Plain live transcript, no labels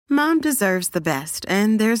Mom deserves the best,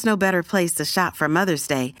 and there's no better place to shop for Mother's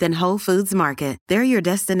Day than Whole Foods Market. They're your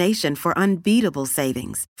destination for unbeatable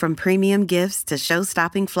savings, from premium gifts to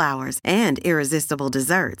show-stopping flowers and irresistible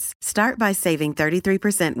desserts. Start by saving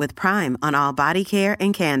 33% with Prime on all body care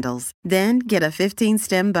and candles. Then get a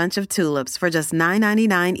 15-stem bunch of tulips for just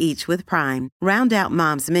 $9.99 each with Prime. Round out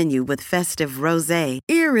Mom's menu with festive rosé,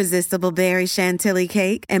 irresistible berry chantilly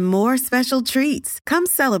cake, and more special treats. Come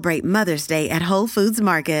celebrate Mother's Day at Whole Foods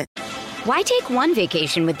Market. Why take one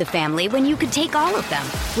vacation with the family when you could take all of them?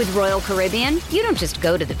 With Royal Caribbean, you don't just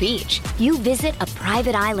go to the beach. You visit a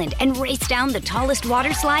private island and race down the tallest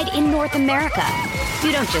water slide in North America.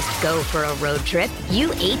 You don't just go for a road trip. You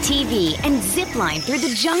ATV and zip line through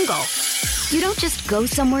the jungle. You don't just go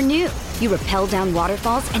somewhere new. You rappel down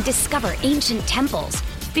waterfalls and discover ancient temples.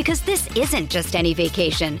 Because this isn't just any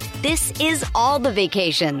vacation. This is all the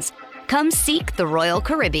vacations. Come seek the Royal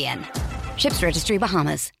Caribbean. Ships Registry,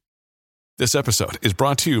 Bahamas. This episode is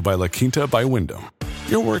brought to you by La Quinta by Wyndham.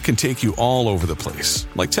 Your work can take you all over the place,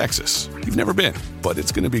 like Texas. You've never been, but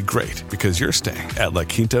it's going to be great because you're staying at La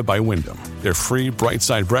Quinta by Wyndham. Their free Bright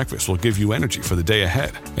Side breakfast will give you energy for the day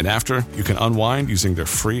ahead. And after, you can unwind using their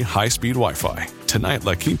free high-speed Wi-Fi. Tonight,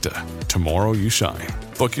 La Quinta. Tomorrow, you shine.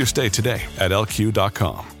 Book your stay today at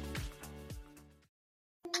lq.com.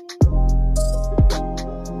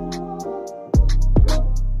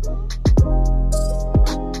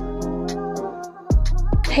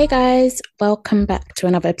 Hey guys, welcome back to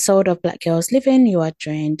another episode of Black Girls Living. You are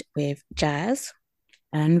joined with Jazz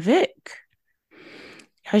and Vic.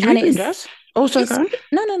 How's your week been, Jazz? Also going?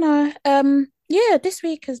 No. Yeah, this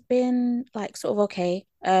week has been like sort of okay.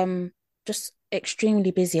 Just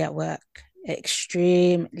extremely busy at work.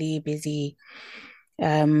 Extremely busy.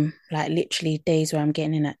 Like literally days where I'm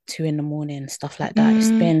getting in at 2 a.m, stuff like that. It's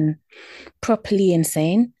been properly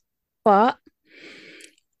insane. But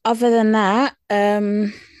other than that,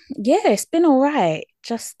 yeah, it's been all right.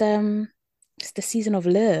 Just it's the season of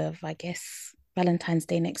love, I guess. Valentine's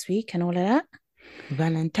Day next week and all of that.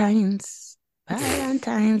 Valentine's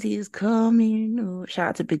is coming. Oh, shout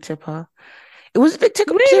out to Big Tipper. It was Big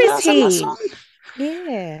Tipper. Where is he? That song?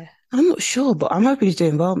 Yeah, I'm not sure, but I'm hoping he's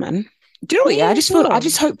doing well, man. Do you know what? Yeah, I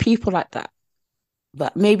just hope people like that.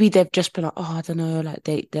 But maybe they've just been like, oh, I don't know, like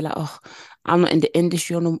they're like, oh, I'm not in the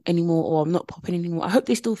industry anymore, or I'm not popping anymore. I hope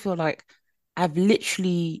they still feel like I've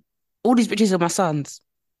literally all these pictures of my sons.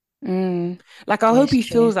 Like I hope he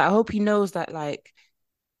feels that. I hope he knows that, like,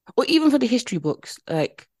 or even for the history books,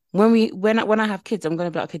 like when I have kids, I'm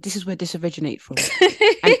gonna be like, okay, this is where this originated from.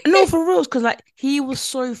 And no, for reals, because like he was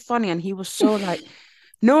so funny and he was so like,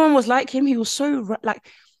 no one was like him. He was so like,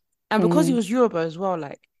 and because he was Yoruba as well,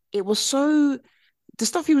 like it was so. The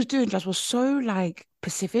stuff he was doing just was so like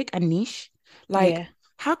Pacific and niche. Like,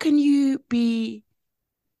 how can you be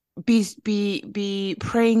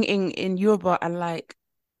praying in Yoruba and like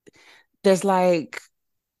there's like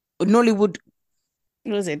Nollywood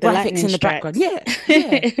graphics in the background? Yeah.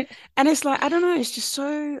 And it's like, I don't know. It's just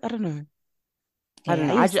so, I don't know. I don't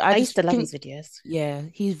know. I used to love his videos. Yeah,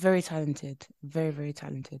 he's very talented. Very, very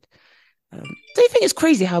talented. Do you think it's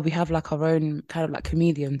crazy how we have like our own kind of like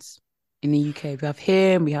comedians in the UK? We have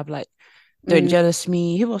him, we have like Don't Jealous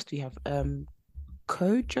Me. Who else do we have?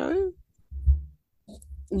 Kojo?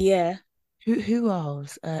 Yeah. Who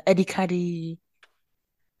else? Eddie Caddy.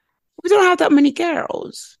 We don't have that many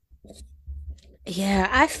girls. Yeah,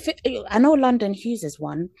 I know London Hughes is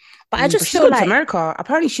one, but I just she feel went like to America.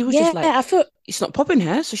 Apparently she was just like, I feel it's not popping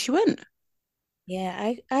here, so she went.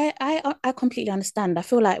 Yeah, I completely understand. I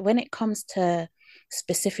feel like when it comes to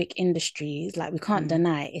specific industries, like we can't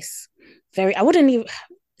deny it's very, I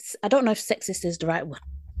don't know if sexist is the right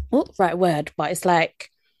word, but it's like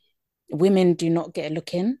women do not get a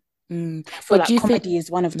look in. I feel like comedy is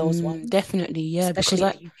one of those ones. Definitely, yeah. Especially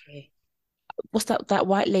because like, UK. What's that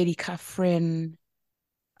white lady, Catherine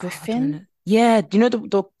Griffin? Yeah, do you know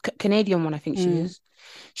the Canadian one? I think she is.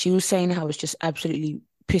 She was saying how it's just absolutely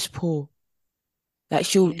piss poor. Like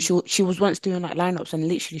she was once doing like lineups and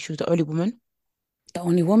literally she was the only woman. The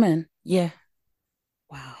only woman? Yeah.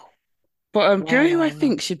 Wow. But do you know who I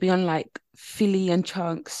think should be on like Philly and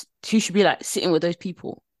Chunks? Who should be like sitting with those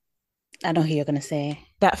people? I know who you're gonna say.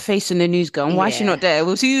 That face in the news girl. And why is she not there?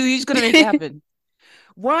 Well, who's gonna make it happen?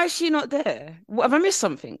 Why is she not there? What, have I missed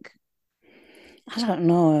something? I don't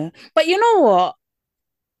know. But you know what?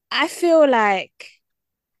 I feel like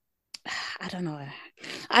I don't know.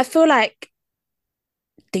 I feel like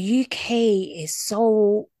the UK is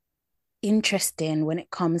so interesting when it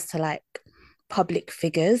comes to like public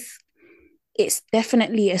figures. It's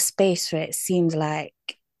definitely a space where it seems like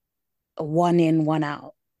a one in, one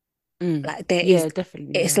out. Like there is, Yeah,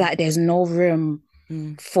 definitely. it's Yeah. like there's no room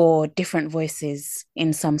Mm. for different voices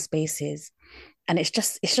in some spaces. And it's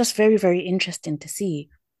just very, very interesting to see.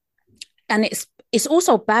 And it's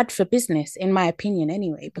also bad for business, in my opinion,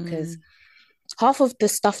 anyway, because Mm. half of the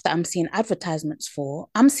stuff that I'm seeing advertisements for,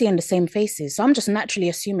 I'm seeing the same faces. So I'm just naturally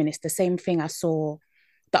assuming it's the same thing I saw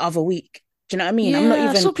the other week. Do you know what I mean? Yeah,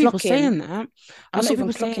 I saw people saying that. I I'm not saw even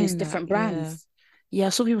people clocking it's saying that. different Yeah. brands. Yeah, I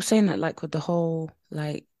saw people saying that like with the whole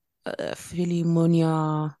like Philly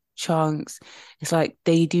Munya chunks. It's like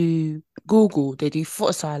they do Google, they do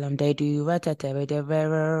Foot Asylum, they do Ratata, they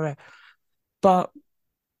do but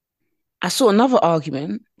I saw another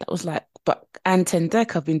argument that was like, but Ant and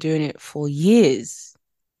Dec have been doing it for years.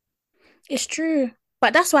 It's true.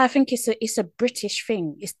 But that's why I think it's a British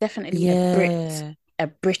thing. It's definitely Yeah. a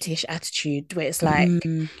British attitude where it's like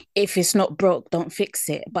Mm, if it's not broke, don't fix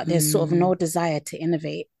it. But there's sort of mm, no desire to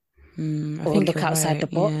innovate I or think you're look outside right. the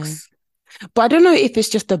Yeah. box. But I don't know if it's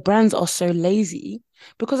just the brands are so lazy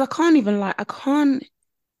because I can't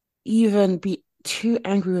even be too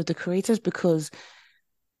angry with the creators because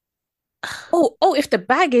Oh, if the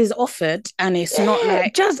bag is offered and it's not yeah,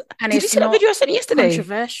 like Jazz, and did you it's see that not video I sent you yesterday?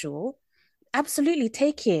 controversial, absolutely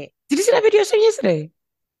take it. Did you see that video I sent you yesterday?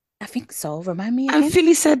 I think so. Remind me And again.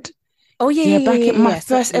 Philly said, Oh yeah, yeah, yeah, yeah, back yeah, in my yeah.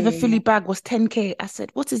 So first yeah, ever yeah, Philly bag was 10K. I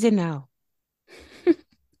said, what is it now? yeah.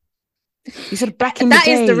 He said back in the That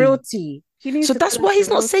is the real day. tea. He needs So to that's tell us why the he's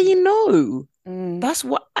not real tea. saying no. Mm. That's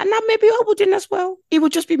what, and now maybe I would do as well. It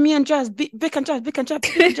would just be me and Jazz, Vic and Jazz, Vic and Jazz,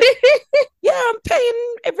 Vic and Jazz. Yeah, I'm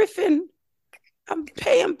paying everything. I'm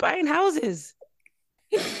paying buying houses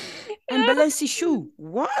and Balenci shoe.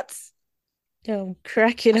 What? Yo,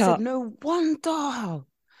 crack it I said, up. no wonder.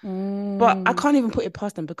 But I Mm. can't even put it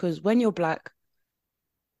past them because when you're black,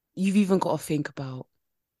 you've even got to think about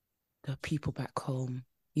the people back home.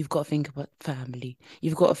 You've got to think about family.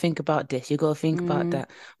 You've got to think about this. You've got to think about Mm.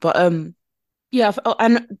 that. But yeah,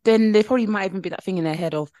 and then there probably might even be that thing in their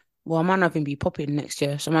head of, well, I might not even be popping next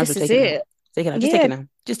year, so I might as well This is take it now. it. Take it now. Just take Yeah, it now.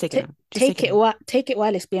 Just take it now. Just take it now. take it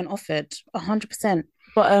while it's being offered. 100%.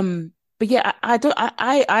 But yeah, I don't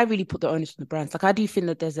I really put the onus on the brands. Like I do think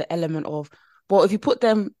that there's an element of, well, if you put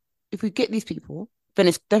them, if we get these people, then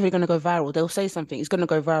it's definitely going to go viral. They'll say something, it's going to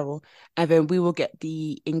go viral, and then we will get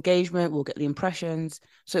the engagement, we'll get the impressions.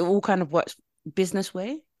 So it all kind of works business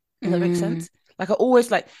way. If that makes Mm. sense. Like I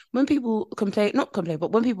always like when people complain, not complain,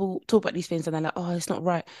 but when people talk about these things and they're like, oh, it's not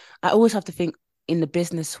right. I always have to think in the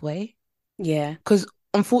business way Yeah. because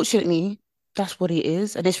unfortunately that's what it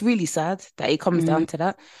is, and it's really sad that it comes Mm. down to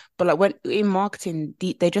that. But like when in marketing,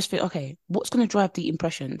 they just think, okay, what's going to drive the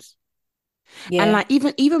impressions? And Yeah. like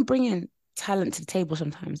even bringing talent to the table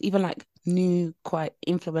sometimes, even like new, quite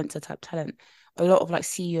influencer type talent. A lot of like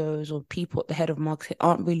CEOs or people at the head of marketing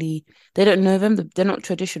aren't really, they don't know them. They're not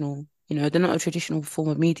traditional, they're not a traditional form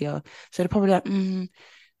of media. So they're probably like,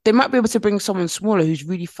 they might be able to bring someone smaller who's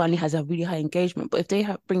really funny, has a really high engagement. But if they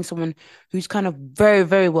bring someone who's kind of very,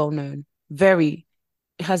 very well known, very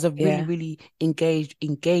has a really, Yeah. really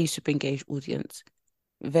super engaged audience,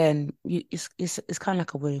 then it's kind of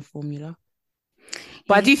like a winning formula.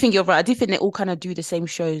 But I Yeah. do think you're right. I do think they all kind of do the same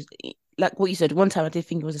shows. Like what you said, one time I did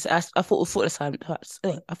think it was. I thought it was Foot Asylum. I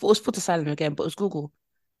thought it was Foot Asylum again, but it was Google.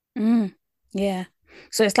 Mm. Yeah.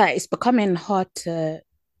 So it's like it's becoming hard to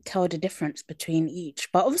tell the difference between each.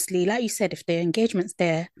 But obviously, like you said, if the engagement's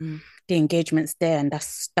there, Mm. the engagement's there, and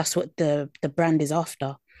that's what the brand is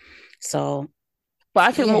after. So But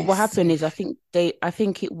I think what will yes. happen is I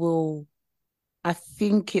think it will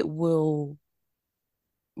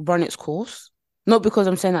run its course. Not because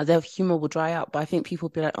I'm saying that their humor will dry out, but I think people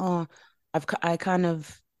will be like, oh, I kind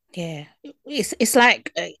of Yeah, it's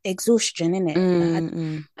like exhaustion, in it. mm,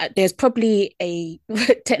 mm, There's probably a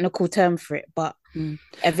technical term for it, but mm.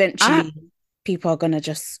 I eventually people are gonna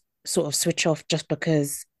just sort of switch off just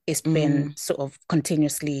because it's been mm. sort of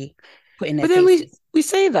continuously put in their But then faces. we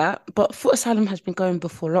say that, but Foot Asylum has been going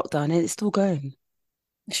before lockdown and it's still going.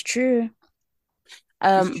 It's true.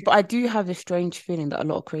 It's But true. I do have a strange feeling that a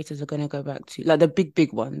lot of creators are going to go back to, like the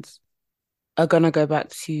big ones, are going to go back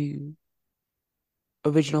to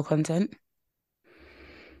original content.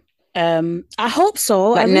 I hope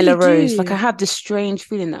so. I Like really Nella Rose. Like I do. have this strange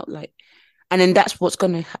feeling that like, and then that's what's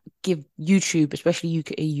going to give YouTube, especially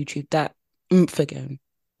UK YouTube, that oomph again.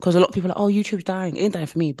 Because a lot of people are like, oh, YouTube's dying. It ain't dying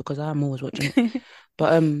for me because I'm always watching it.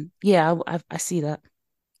 But yeah, I see that.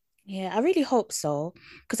 Yeah, I really hope so.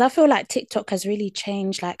 Because I feel like TikTok has really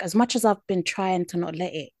changed. Like, as much as I've been trying to not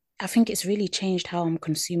let it, I think it's really changed how I'm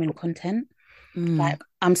consuming content. Like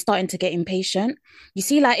I'm starting to get impatient. You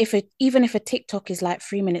see, like even if a TikTok is like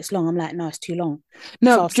 3 minutes long, I'm like, no, it's too long. So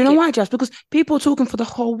No, I'll do you know skip. why, Just? Because people are talking for the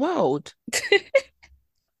whole world.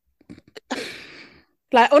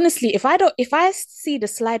 Like honestly, if I see the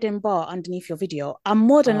sliding bar underneath your video, I'm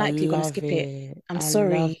more than I likely gonna love skip it. it. I'm I love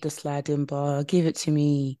sorry. the sliding bar. Give it to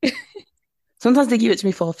me. Sometimes they give it to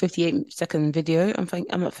me for a 58-second video. I'm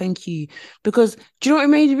like, thank you. Because do you know what it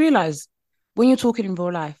made me realize? When you're talking in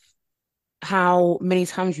real life, how many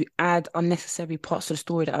times you add unnecessary parts to the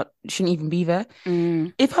story that shouldn't even be there.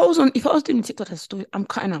 Mm. If I was doing TikTok as a story, I'm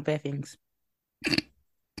cutting out bare things.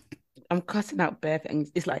 I'm cutting out bare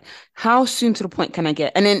things. It's like, how soon to the point can I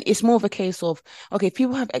get? And then it's more of a case of, okay, if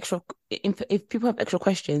people have extra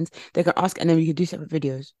questions, they can ask, and then we can do separate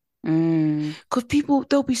videos. Mm. Because people,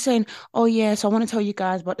 they'll be saying, oh yeah, so I want to tell you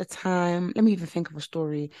guys about the time. Let me even think of a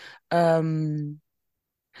story. Um,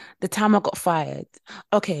 the time I got fired.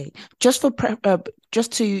 Okay,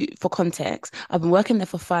 for context, I've been working there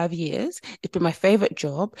for 5 years. It's been my favorite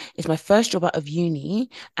job. It's my first job out of uni,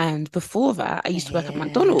 and before that, I used to work at Yeah.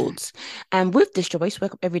 McDonald's. And with this job, I used to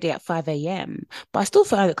wake up every day at 5 a.m. But I still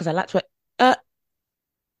found it because I like to work. Uh,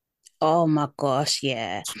 Oh my gosh,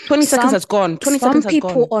 yeah. 20 seconds Some has gone. 20 seconds some has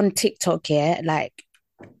people gone. on TikTok, yeah, like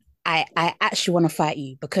I actually want to fight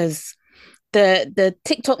you because the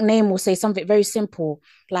TikTok name will say something very simple,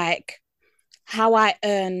 like how I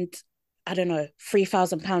earned, I don't know,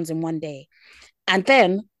 £3,000 in one day. And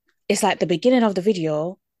then it's like the beginning of the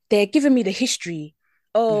video, they're giving me the history.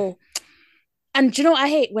 Oh, and do you know what I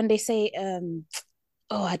hate when they say,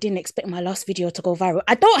 oh, I didn't expect my last video to go viral.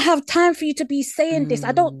 I don't have time for you to be saying this.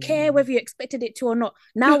 I don't care Mm. whether you expected it to or not.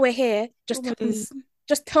 Now we're here. Oh my days.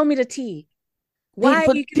 Just tell me the tea. They, Why are you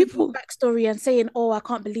but giving me people, backstory and saying, oh, I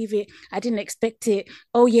can't believe it. I didn't expect it.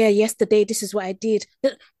 Oh, yeah, yesterday, this is what I did.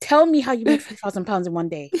 Tell me how you made £3,000 in one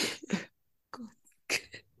day.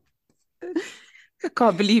 I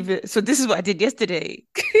can't believe it. So this is what I did yesterday.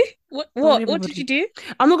 Sorry, What did you everybody. do?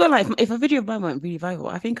 I'm not gonna lie. If a video of mine went really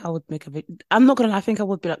viral, I think I would make a video. I'm not gonna lie. I think I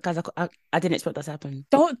would be like, guys, I didn't expect that to happen.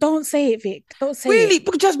 Don't say it, Vic. Don't say it. Really?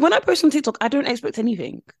 Because just when I post on TikTok, I don't expect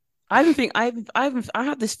anything. I even think I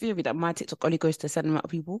have this theory that my TikTok only goes to a certain amount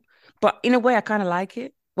of people, but in a way, I kind of like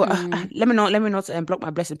it. Well, Mm. let me not block my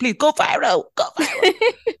blessing. Please go viral.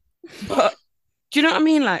 But do you know what I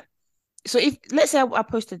mean? Like, so if let's say I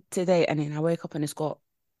posted today and then I wake up and it's got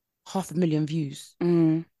 500,000 views,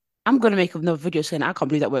 Mm. I'm gonna make another video saying I can't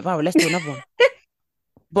believe that went viral. Let's do another one.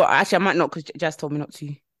 But actually, I might not because Jazz told me not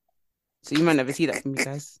to. So you might never see that from me,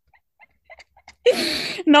 guys.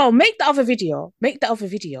 No, make the other video. Make the other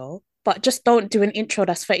video, but just don't do an intro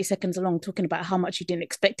that's 30 seconds long talking about how much you didn't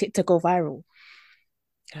expect it to go viral.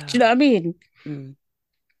 Do you Yeah. know what I mean? Mm.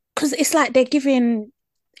 Because it's like they're giving,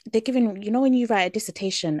 you know, when you write a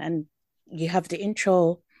dissertation and you have the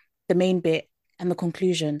intro, the main bit, and the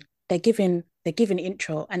conclusion, they're giving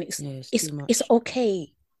intro and Yeah, it's it's too it's much.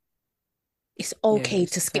 okay. It's Yeah, okay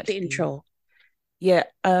to it's skip the actually intro. yeah.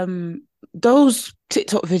 Those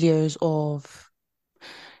TikTok videos of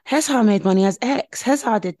here's how I made money as X. Here's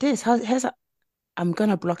how I did this. Here's how I'm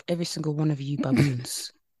gonna block every single one of you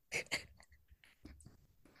baboons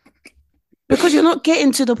because you're not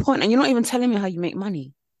getting to the point and you're not even telling me how you make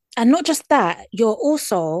money. And not just that, you're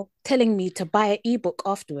also telling me to buy an ebook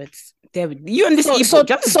afterwards. There, you and this So ebook, so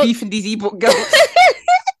just so beefing these ebook girls.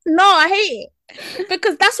 no, I hate it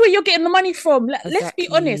because that's where you're getting the money from. Let's be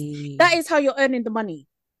honest. That Exactly. is how you're earning the money.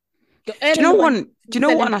 You're Do you earning know the money one? Do you from know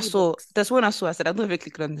selling one I the saw? ebooks. That's one I saw. I said, I'm not even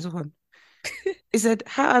clicking on this one. It said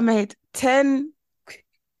how I made 10,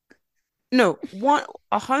 no,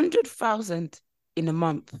 100,000 in a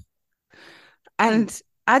month. Mm. And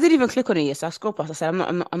I didn't even click on it yet. So I scrolled past. I said,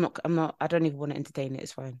 I don't even want to entertain it.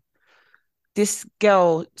 It's fine. This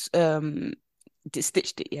girl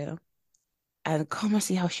stitched it, yeah. And come and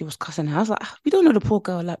see how she was cussing her. I was like, "Ah, we don't know the poor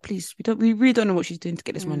girl. Like, please, we really don't know what she's doing to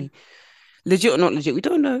get this Mm. money. Legit or not legit, we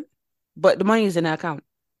don't know. But the money is in her account.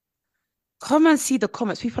 Come and see the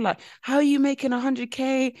comments. People are like, how are you making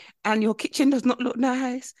 100K and your kitchen does not look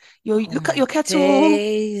nice? Oh Look at my your kettle.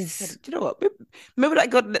 days. Do you know what? Remember that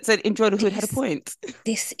God that said enjoy the hood had a This point.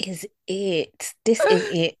 this is it. This is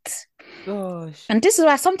it. Gosh. And this is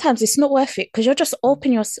why sometimes it's not worth it because you're just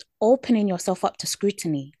opening yourself up to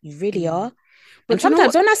scrutiny. You really Mm. are. But And do you know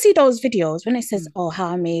sometimes what? when I see those videos, when it says, Mm, oh, how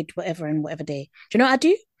I made whatever in whatever day, do you know what I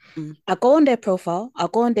do? mm, I go on their profile, I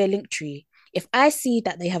go on their link tree. If I see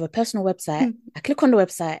that they have a personal website, I click on the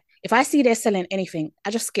website. If I see they're selling anything,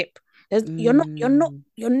 I just skip. mm.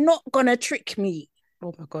 You're not gonna trick me.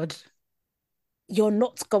 Oh my God. You're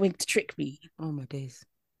not going to trick me. Oh my days.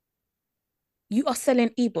 You are selling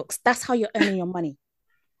ebooks. That's how you're earning your money.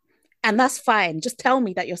 And that's fine. Just tell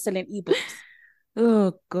me that you're selling ebooks.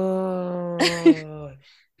 Oh god.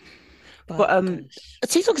 But But gosh,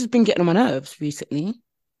 TikTok has been getting on my nerves recently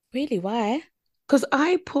really, why? because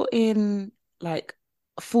I put in like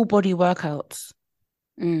full body workouts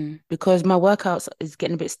Mm, because my workouts is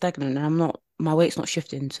getting a bit stagnant and my weight's not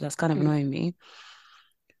shifting, so that's kind of mm. annoying me.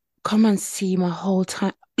 Come and see my whole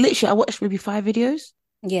time. Literally, I watched maybe 5 videos,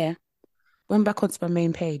 Yeah. went back onto my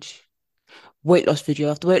main page. Weight loss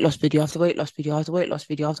video after weight loss video after weight loss video after weight loss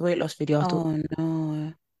video after weight loss video after, Oh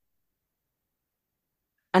no.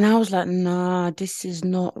 and I was like, nah, this is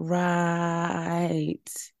not right.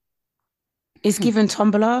 It's given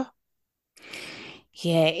Tumblr.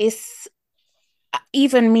 Yeah, it's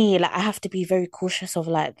even me, like I have to be very cautious of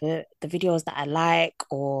like the videos that I like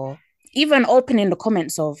or even opening the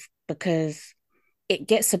comments of because it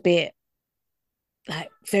gets a bit like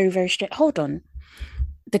very, very straight. Hold on.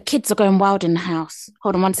 The kids are going wild in the house.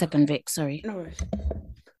 Hold on 1 second, Vic. Sorry. No worries.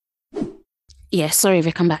 Yeah, sorry,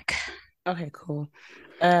 Vic, I'm back. Okay, cool.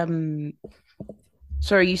 Um,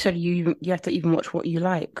 sorry, you said you have to even watch what you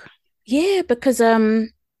like. Yeah, because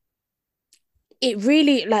it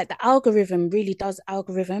really like the algorithm really does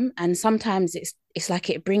algorithm and sometimes it's like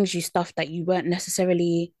it brings you stuff that you weren't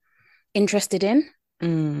necessarily interested in.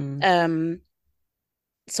 Mm. Um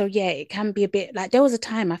so yeah, it can be a bit like there was a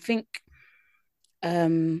time I think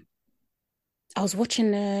um I was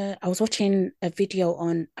watching a video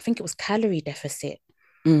on I think it was calorie deficit.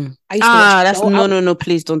 Mm. I used to watch That's no,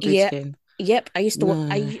 please don't do it yeah, again. yep. I used to No.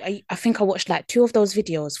 I think I watched like two of those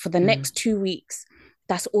videos for the Mm. next 2 weeks.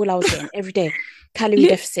 That's all I was getting every day. Calorie Lit-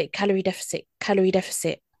 deficit, calorie deficit, calorie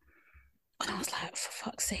deficit. And I was like, for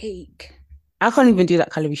fuck's sake. I can't even do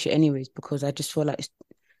that calorie shit anyways because I just feel like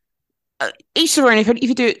each their own. If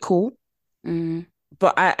you do it, cool. Mm.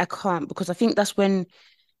 But I can't because I think that's when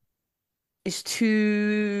it's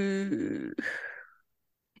too.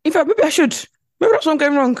 In fact, maybe I should. Maybe that's what I'm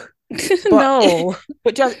going wrong. But No.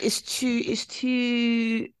 but just it's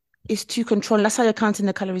too controlling. That's how you're counting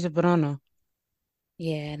the calories of banana.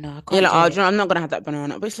 Yeah, no, I You're can't like, do oh, do it. you know, I'm not gonna have that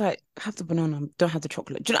banana. But it's like, have the banana, don't have the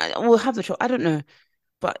chocolate. Do you know, we'll have the chocolate. I don't know.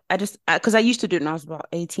 But I just because I used to do it when I was about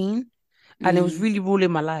 18 and it was Mm. really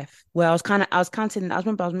ruling my life where I was counting, I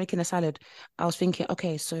remember I was making a salad. I was thinking,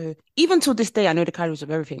 okay, so even till this day, I know the calories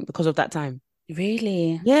of everything because of that time.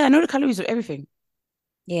 Really? Yeah, I know the calories of everything.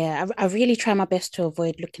 Yeah, I really try my best to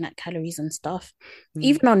avoid looking at calories and stuff. Mm,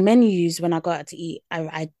 Even on menus when I go out to eat,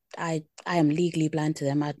 I am legally blind to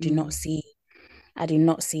them. mm, I do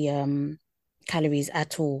not see calories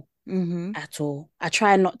at all. mm-hmm, At all. I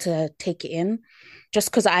try not to take it in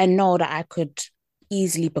just because I know that I could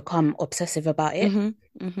easily become obsessive about it.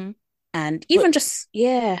 mm-hmm, mm-hmm. And But even just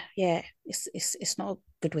yeah, it's not a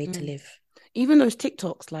good way to mm, live. even those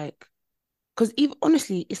TikToks, like, because even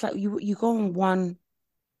honestly, it's like you go on one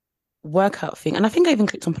workout thing, and I think I even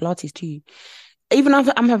clicked on Pilates too. Even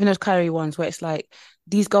after I'm having those calorie ones where it's like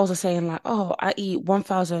these girls are saying like, "Oh, I eat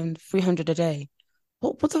 1,300 a day."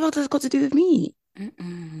 What the fuck does it got to do with me?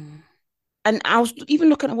 Mm-mm. And I was even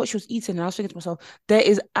looking at what she was eating, and I was thinking to myself, there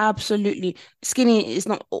is absolutely skinny is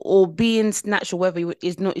not or being natural, whether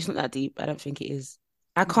is not it's not that deep. I don't think it is.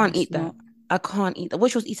 I No, can't it's eat that. not. I can't eat that.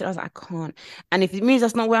 What she was eating, I was like, I can't. And if it means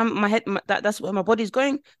that's not where my head, that's where my body's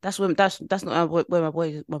going, that's not where my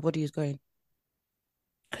body is going.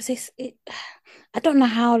 Because I don't know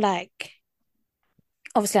how like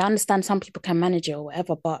obviously I understand some people can manage it or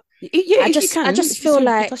whatever, but Yeah, if you I can, just feel if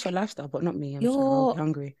like that's your lifestyle, but not me. I'm sorry, I'll be you're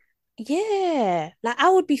hungry. yeah, like I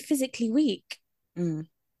would be physically weak. Mm.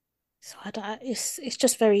 So I don't, it's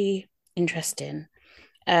just very interesting.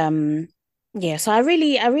 Um, yeah, so I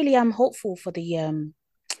really am hopeful for the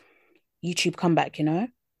YouTube comeback,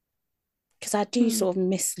 because I do Mm. sort of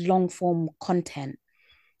miss long form content,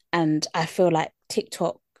 and I feel like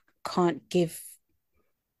TikTok can't give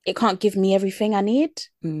can't give me everything I need,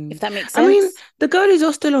 if Mm. that makes I mean, sense. the girlies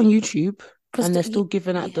are still on YouTube Because and they're still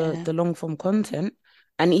giving out yeah, the long form content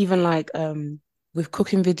and even like with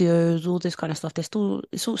cooking videos, all this kind of stuff,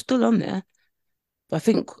 it's all still on there. But I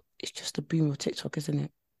think it's just the boom of TikTok, isn't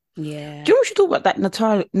it? Do yeah, you know we should talk about that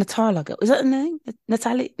Natalia girl? Is that her name?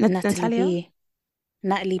 Natalie Natalia? B,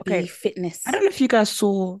 Natalie B Okay. I Fitness. don't know if you guys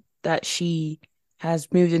saw that she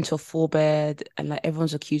has moved into a four bed and like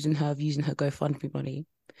everyone's accusing her of using her GoFundMe money.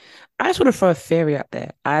 I just want to throw a theory out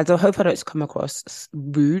there. I don't hope I don't come across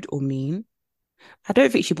rude or mean. I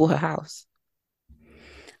don't think she bought her house.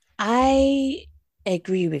 I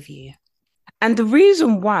agree with you. And the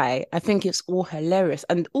reason why I think it's all hilarious,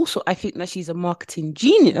 and also I think that she's a marketing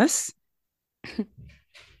genius,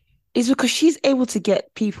 is because she's able to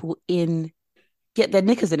get people get their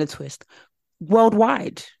knickers in a twist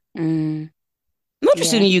worldwide. Mm, Not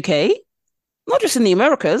just in yeah. the UK, not just in the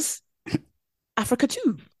Americas, Africa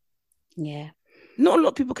too. Yeah. Not a lot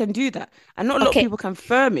of people can do that, and not a lot of Okay. people can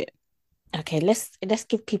firm it. Okay. Let's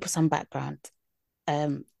give people some background.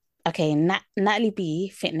 Um. Okay. Natalie B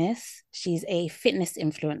Fitness. She's a fitness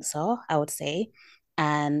influencer, I would say,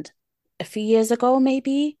 and a few years ago,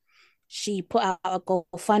 maybe she put out a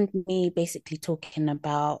GoFundMe, basically talking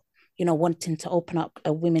about wanting to open up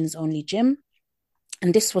a women's only gym,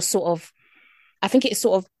 and this was sort of, I think it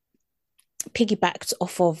sort of piggybacked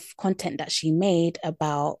off of content that she made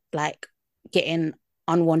about like getting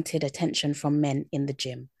unwanted attention from men in the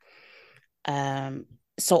gym. Um,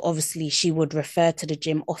 so obviously she would refer to the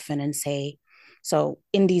gym often and say, so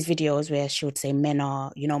in these videos where she would say men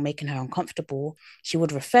are, making her uncomfortable, she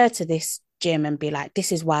would refer to this gym and be like,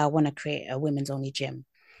 this is why I want to create a women's only gym.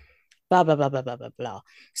 Blah blah blah blah blah blah blah.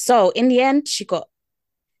 So in the end, she got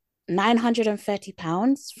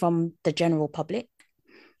 £930 from the general public.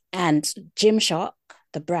 And Gymshark,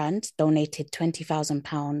 the brand, donated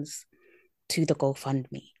 £20,000 to the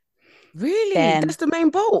GoFundMe. Really, Then, that's the main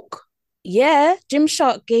bulk. yeah,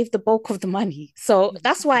 Gymshark gave the bulk of the money. So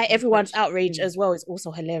that's This why is everyone's outrage congratulations. as well is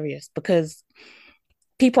also hilarious, because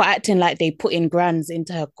people are acting like they put in grands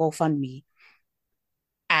into her GoFundMe.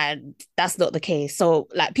 And that's not the case. So,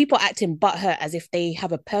 like, people acting butthurt as if they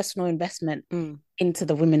have a personal investment Mm. into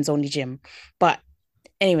the women's only gym. But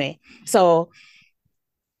anyway, so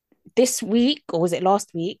this week, or was it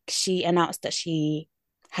last week, she announced that she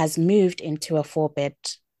has moved into a 4-bed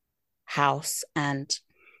house, and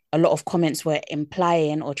a lot of comments were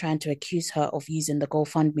implying or trying to accuse her of using the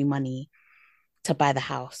GoFundMe money to buy the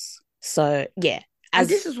house. So yeah, And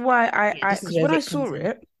this is why I this is because where when I Vic comes saw in.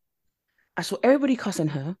 it, I saw everybody cussing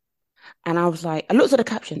her, and I was like, I looked at the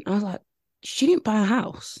caption, I was like, she didn't buy a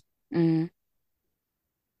house. Mm,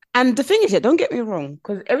 And the thing is, yeah, don't get me wrong,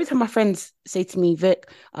 because every time my friends say to me, Vic,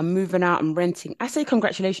 I'm moving out, I'm renting, I say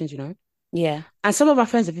congratulations, yeah, And some of my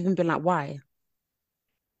friends have even been like, why?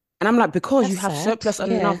 And I'm like, because you that's have sad. surplus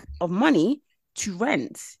Yeah. enough of money to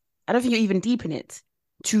rent. I don't think you're even deep in it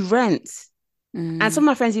to rent. And some Mm,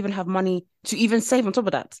 of my friends even have money to even save on top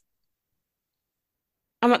of that.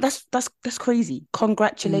 I'm like, that's crazy. mm,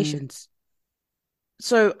 Congratulations.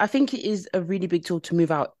 So I think it is a really big tool to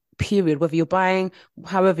move out, period. Whether you're buying,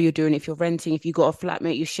 however you're doing, if you're renting, if you got a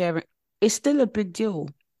flatmate, you're sharing, it's still a big deal.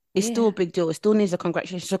 It's still a yeah. big deal. It still needs a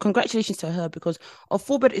congratulations. So congratulations to her because a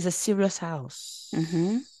 4-bed is a serious Mm-hmm. house.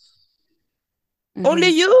 Only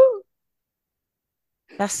Mm-hmm. you?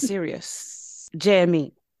 That's serious.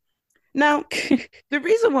 Jeremy. Now, the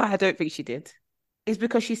reason why I don't think she did is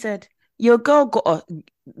because she said, your girl got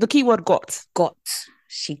the keyword got.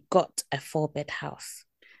 She got a 4-bed house.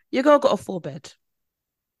 Your girl got a 4-bed.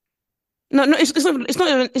 No, no, it's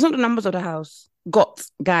not the numbers of the house. Got.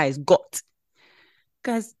 Guys,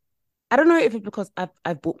 I don't know if it's because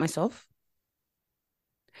I've bought myself.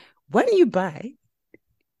 When you buy,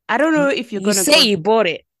 I don't know if you're You gonna say go, you bought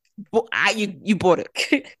it. but you bought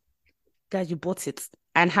it. Guys, you bought it.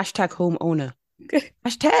 And hashtag homeowner.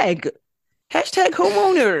 Hashtag. Hashtag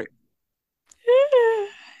homeowner.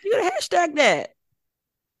 You gotta hashtag that.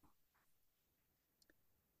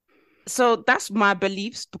 So that's my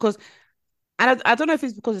beliefs because and I don't know if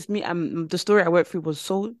it's because it's me. The story I went through was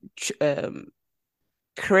so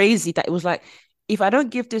crazy that it was like, if I don't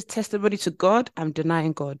give this testimony to God, I'm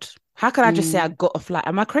denying God. How can I just say I Mm, got a flat?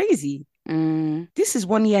 Am I crazy? mm, This is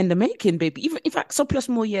 1 year in the making, baby. Even in fact, so plus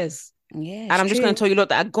more years. yeah, And it's I'm just going to true. tell you lot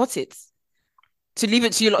that I got it. To leave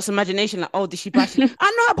it to your lot's imagination, like, oh, did she buy? I know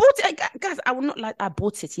I bought it, guys. I will not like I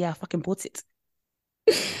bought it. Yeah, I fucking bought it.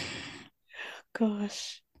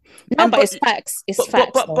 Gosh. No, And but it's facts. It's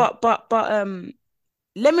facts though.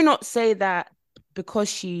 let me not say that because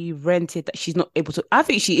she rented that she's not able to. I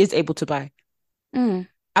think she is able to buy. Mm,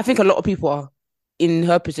 I think a lot of people are in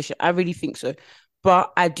her position. I really think so.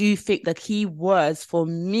 But I do think the key words for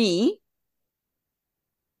me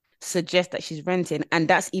suggest that she's renting. And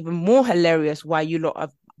that's even more hilarious why you lot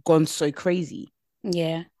have gone so crazy.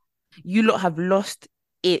 yeah. You lot have lost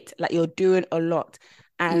it. Like you're doing a lot.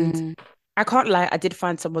 And Mm. I can't lie, I did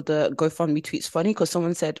find some of the GoFundMe tweets funny because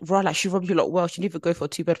someone said, "Right, like she robbed you a lot well. She didn't even go for a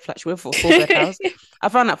 2-bed flat, she went for a 4-bed house." I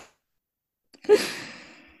found that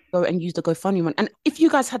go and use the GoFundMe one. And if you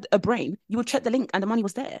guys had a brain, you would check the link and the money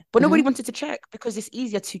was there. But nobody Mhm. wanted to check because it's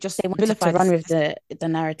easier to just They wanted to vilify run this. with the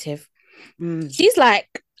narrative. Mm. She's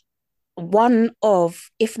like one of,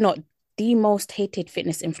 if not the most hated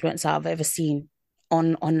fitness influencer I've ever seen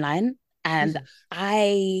online. And Jesus.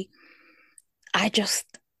 I I just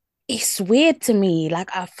it's weird to me.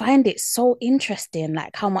 Like I find it so interesting,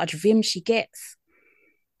 like how much vim she gets.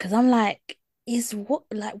 Cause I'm like, is what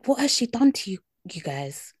has she done to you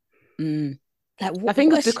guys? Mm. Like I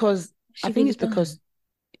think what it's has because I she think really it's because done?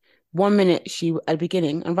 1 minute she at the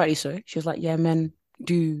beginning, and rightly so, she was like, yeah, men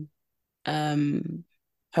do um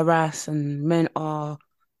harass and men are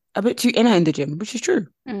a bit too inner in the gym, which is true.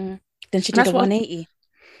 Mm. Then she And did a that's what 180.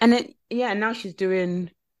 and then yeah, and now she's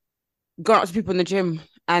doing going up to people in the gym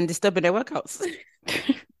and disturbing their workouts.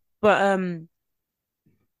 But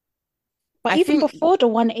But I even think before the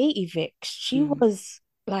 180, Vic, she mm, was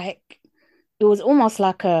like, it was almost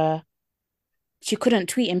like she couldn't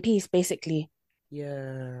tweet in peace, basically.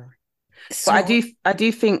 yeah. But I So, do I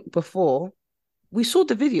do think before we saw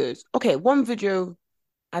the videos. Okay, one video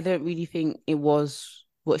I don't really think it was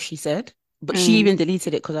what she said, but she mm, even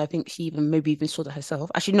deleted it because I think she even maybe even saw that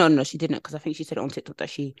herself. Actually, no, no, she didn't because I think she said it on TikTok that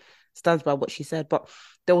she stands by what she said. But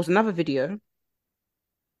there was another video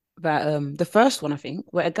that the first one I think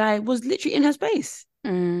where a guy was literally in her space.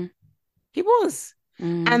 mm, He was.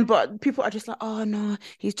 mm, And but people are just like, oh no,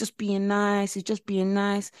 he's just being nice. He's just being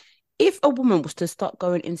nice. If a woman was to start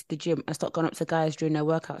going into the gym and start going up to guys during their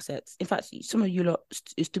workout sets, in fact, some of you lot,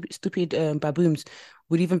 stupid baboons,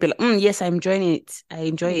 would even be like, yes, I'm enjoying it. I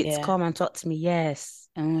enjoy it. yeah, Come and talk to me. Yes.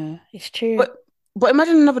 it's true. But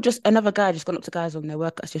imagine another guy just gone up to guys on their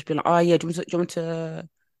workouts, just being like, oh yeah, do you want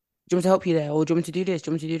me to help you there, or do you want me to do this? Do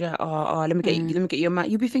you want me to do that? Mm, Let me get your mat.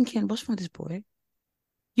 You'd be thinking, what's wrong with this boy?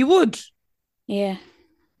 You would. yeah,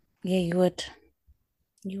 yeah, you would.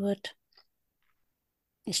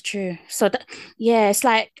 It's true. So that, yeah, it's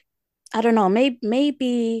like, I don't know,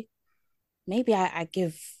 maybe I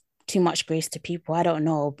give too much grace to people. I don't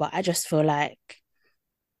know, but I just feel like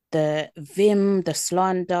the vim, the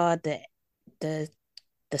slander, the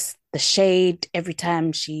the shade every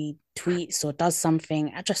time she tweets or does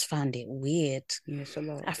something, I just found it weird. Yeah, it's a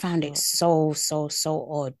lot. I It's a found it lot. so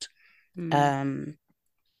odd. Mm. Um,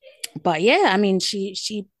 but yeah, I mean, she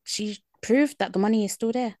proved that the money is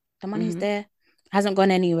still there. The money's Hmm. there, hasn't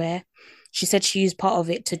gone anywhere. She said she used part of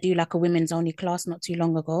it to do like a women's only class not too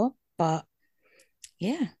long ago. But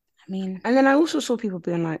yeah, I mean, And then I also saw people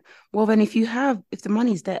being like, well, then if the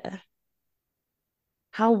money's there,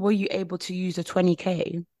 how were you able to use the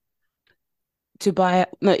 20K to buy?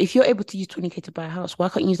 No, if you're able to use 20K to buy a house, why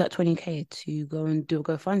can't you use that 20K to go and do a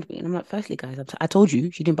GoFundMe? And I'm like, firstly, guys, I told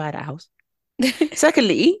you she didn't buy that house.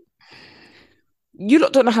 Secondly, you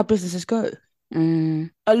lot don't know how businesses go. mm,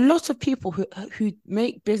 A lot of people who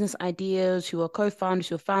make business ideas, who are co-founders,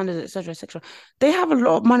 who are founders, etc., etc., they have a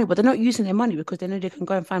lot of money, but they're not using their money because they know they can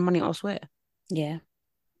go and find money elsewhere. yeah,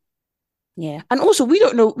 yeah, And also, we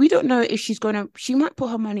don't know if she might put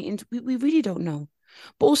her money into, we really don't know.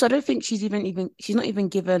 But also, I don't think she's not even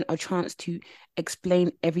given a chance to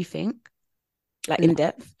explain everything, like no, in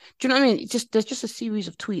depth. Do you know what I mean? There's just a series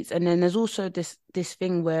of tweets. And then there's also this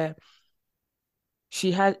thing where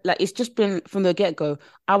she had, like, it's just been from the get-go.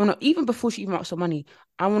 I want to, even before she even asked for money,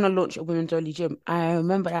 I want to launch a women's only gym. I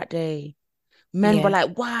remember that day. Men were yeah.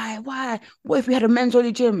 like, why? What if we had a men's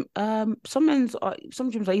only gym? Some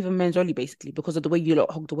gyms are even men's only basically because of the way you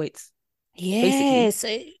lot hog the weights. Basically. Yes,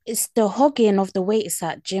 it's the hogging of the weights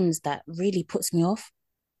at gyms that really puts me off.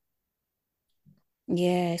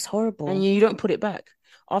 Yeah, it's And horrible. you don't put it back.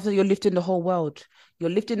 After you're lifting the whole world, you're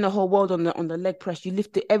lifting the whole world on the leg press. You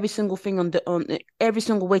lifted every single thing every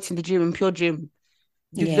single weight in the gym, in pure gym.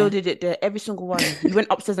 You Yeah. loaded it there, every single one. You went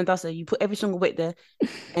upstairs and downstairs. You put every single weight there,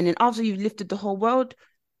 and then after you've lifted the whole world,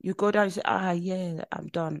 you go down and say, yeah, I'm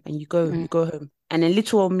done, and Mm. you go home. And then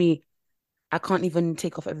little old me, I can't even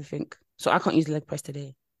take off everything, so I can't use the leg press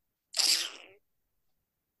today.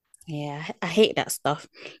 Yeah, I hate that stuff.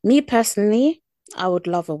 Me personally, I would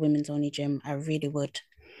love a women's only gym. I really would.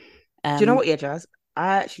 Do you know Um, what, yeah, Jazz?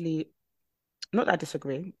 I actually, not that I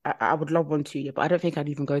disagree. I would love one too, yeah, but I don't think I'd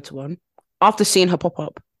even go to one after seeing her pop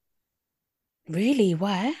up really,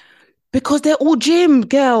 why? because they're all gym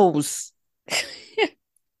girls.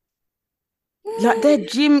 Like they're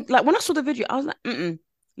gym. Like when I saw the video, I was like,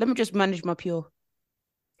 let me just manage my pure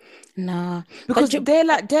Nah, but because they're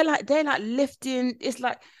like lifting. It's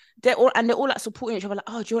like they're all like supporting each other. Like,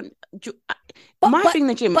 oh, do you want? but My but thing in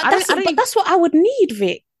the gym. but I don't even. that's what I would need,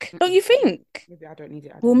 Vic. Don't you think? Maybe I don't need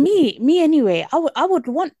it. I Well, don't know. me anyway. I would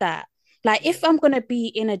want that. Like Yeah. if I'm gonna be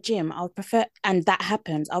in a gym, I would prefer, and that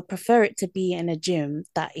happens, I'll prefer it to be in a gym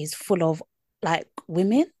that is full of like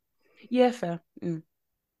women, Yeah, fair.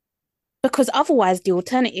 because otherwise the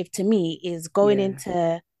alternative to me is going Yeah.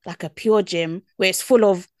 into like a pure gym where it's full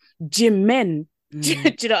of gym men. Do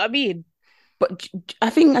Mm. you know what I mean? But I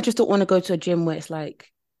think I just don't want to go to a gym where it's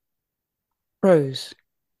like pros.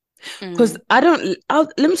 Because Mm,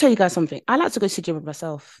 let me tell you guys something. I like to go to the gym with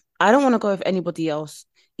myself. I don't want to go with anybody else.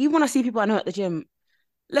 even when I see people I know at the gym,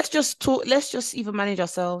 let's just talk. Let's just even manage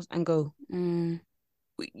ourselves and go.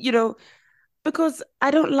 You know, because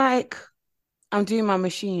I don't like. I'm doing my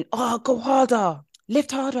machine. Oh, go harder,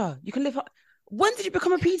 lift harder. You can lift. When did you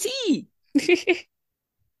become a PT?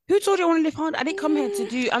 Who told you I want to live hard? I didn't come here to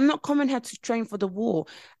do. I'm not coming here to train for the war.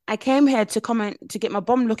 I came here to to get my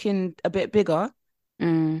bum looking a bit bigger,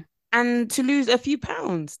 and to lose a few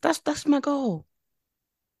pounds. That's my goal.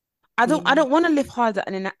 I don't want to live harder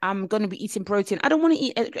and then I'm gonna be eating protein. I don't want to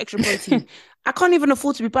eat extra protein. I can't even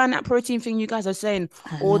afford to be buying that protein thing you guys are saying,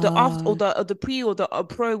 or the after, or the pre, or the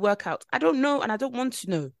pro workout. I don't know, and I don't want to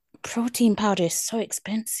know. Protein powder is so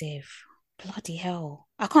expensive. Bloody hell!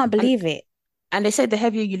 I can't believe it. And they say the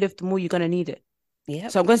heavier you lift, the more you're gonna need it. Yeah.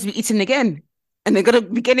 So I'm going to be eating again, and they're gonna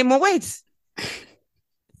be getting more weight.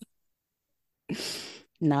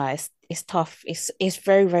 No, it's tough. It's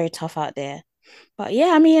very, very tough out there. But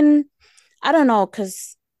yeah, I mean, I don't know,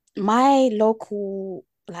 because my local,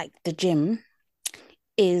 like the gym,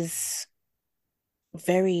 is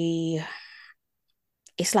very,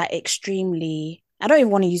 it's like extremely, I don't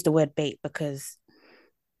even want to use the word bait because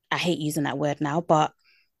I hate using that word now, but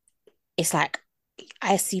it's like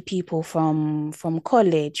I see people from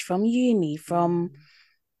college, from uni, from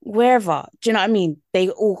wherever. Do you know what I mean? They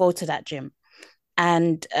all go to that gym.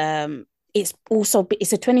 And it's a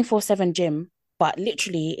 24/7 gym, but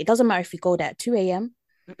literally it doesn't matter if you go there at 2 a.m.,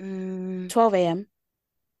 12 a.m.,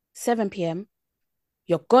 7 p.m.,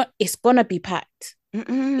 it's gonna be packed.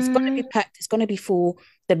 It's gonna be packed, it's gonna be full.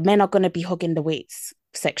 The men are gonna be hogging the weights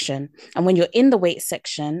section. And when you're in the weights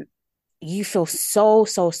section, you feel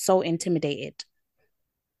so intimidated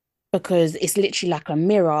because it's literally like a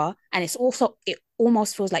mirror, and it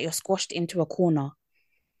almost feels like you're squashed into a corner.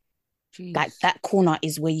 Jeez. Like that corner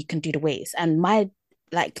is where you can do the weights. And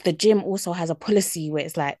the gym also has a policy where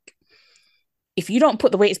it's like, if you don't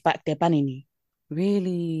put the weights back, they're banning you.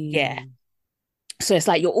 Really? Yeah. So it's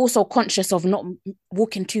like you're also conscious of not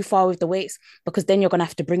walking too far with the weights, because then you're gonna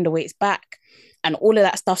have to bring the weights back and all of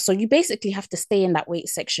that stuff. So you basically have to stay in that weight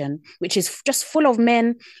section, which is just full of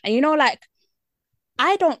men. And like,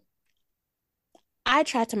 I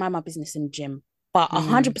try to mind my business in the gym, but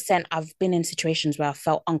 100% I've been in situations where I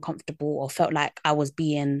felt uncomfortable or felt like I was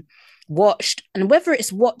being watched. And whether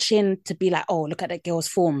it's watching to be like, oh, look at that girl's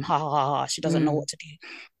form, ha ha ha, she doesn't know what to do.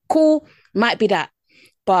 Cool, might be that.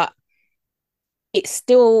 But it's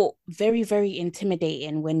still very, very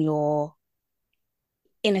intimidating when you're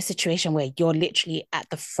in a situation where you're literally at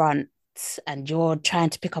the front and you're trying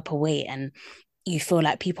to pick up a weight and you feel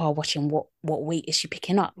like people are watching what weight is she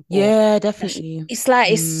picking up. Yeah, definitely. It's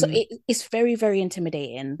like it's very, very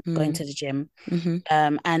intimidating going to the gym.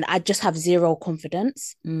 And I just have zero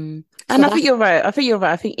confidence. And I think you're right. I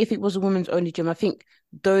think if it was a women's only gym, I think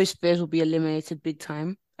those fears will be eliminated big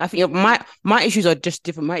time. I think my issues are just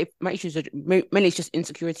different. My issues are mainly it's just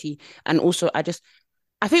insecurity, and also I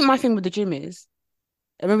think my thing with the gym is,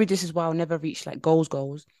 and maybe this is why I'll never reach like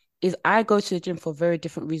goals, is I go to the gym for a very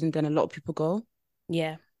different reason than a lot of people go.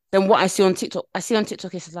 Yeah. Then what I see on TikTok,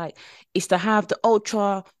 is like, it's to have the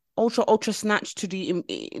ultra snatch to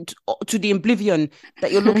the oblivion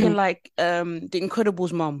that you're looking like the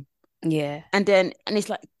Incredibles mom. Yeah. And it's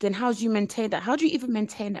like, then how do you maintain that? How do you even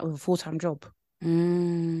maintain that with a full-time job?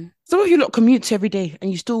 Some of you lot commute every day and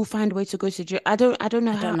you still find a way to go to the gym. I don't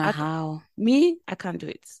know how. I can't do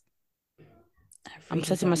it. I'm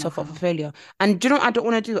setting myself up for failure. And do you know what I don't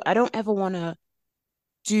want to do? I don't ever want to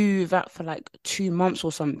do that for like 2 months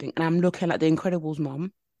or something. And I'm looking like the Incredibles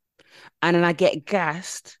mom. And then I get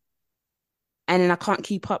gassed. And then I can't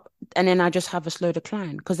keep up. And then I just have a slow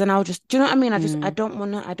decline. Because then I'll just, do you know what I mean? I don't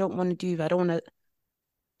want to do that.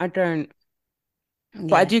 I don't. Yeah.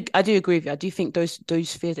 But I do agree with you. I do think those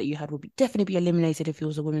fears that you had would definitely be eliminated if it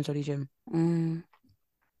was a women's only gym.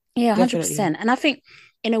 Yeah, 100%. And I think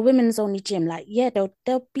in a women's only gym, like, yeah,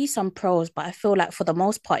 there'll be some pros, but I feel like for the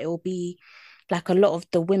most part, it will be like a lot of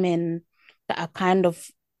the women that are kind of,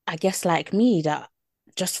 I guess, like me, that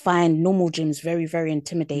just find normal gyms very, very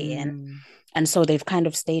intimidating. And so they've kind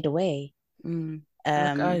of stayed away. I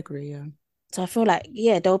agree, yeah. So I feel like,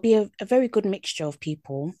 yeah, there'll be a very good mixture of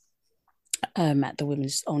people at the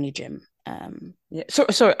women's only gym. Yeah.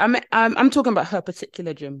 Sorry. I'm talking about her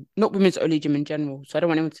particular gym, not women's only gym in general. So I don't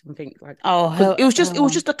want anyone to think like, it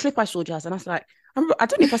was just a clip I saw, Jazz, and I was like, I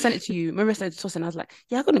don't know if I sent it to you. Maybe I sent it to Toss, and I was like,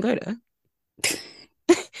 yeah, I'm gonna go there.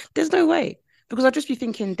 There's no way, because I'd just be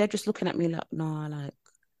thinking they're just looking at me like, nah, like,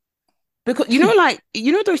 because like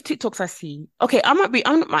those TikToks I see. Okay, I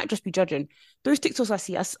might just be judging those TikToks I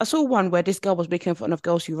see. I saw one where this girl was making fun of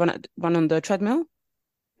girls who run on the treadmill.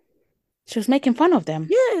 She was making fun of them.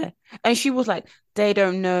 Yeah. And she was like, they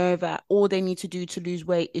don't know that all they need to do to lose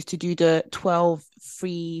weight is to do the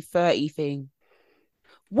 12-3-30 thing.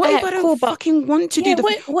 What All if I right, don't cool, but fucking want to do yeah, the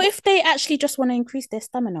what if they actually just want to increase their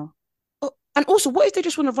stamina? and also what if they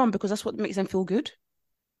just want to run because that's what makes them feel good?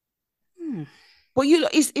 Hmm. But you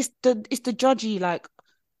it's the judgy like,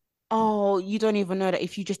 oh, you don't even know that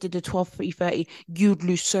if you just did the 12-3-30, you'd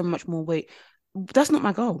lose so much more weight. That's not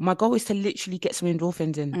my goal. My goal is to literally get some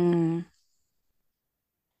endorphins in.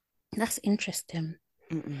 That's interesting.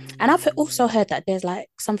 And I've also Mm-mm. heard that there's like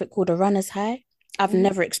something called a runner's high. I've Mm.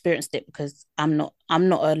 never experienced it because I'm not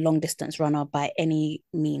a long distance runner by any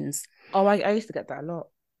means. Oh, I used to get that a lot.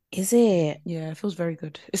 Is it? Yeah, it feels very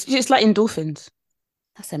good. It's just like endorphins.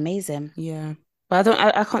 That's amazing. Yeah. But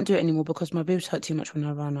I can't do it anymore because my boobs hurt too much when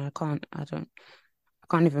I run. I can't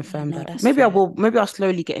even Yeah, firm no, that. that's Maybe I fair. will. Maybe I'll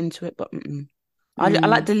slowly get into it, but I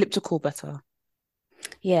like the elliptical better.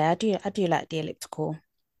 Yeah, I do like the elliptical.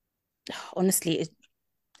 Honestly,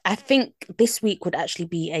 I think this week would actually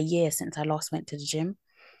be a year since I last went to the gym.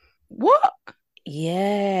 What?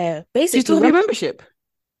 Yeah, Do you basically still have when your membership?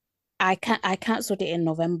 I cancelled it in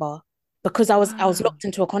November because I was Wow. locked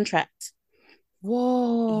into a contract.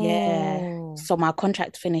 Yeah. Whoa. So my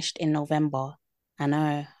contract finished in November. I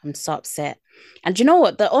know, I'm so upset. And do you know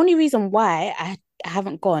what? The only reason why I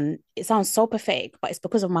haven't gone, it sounds so pathetic, but it's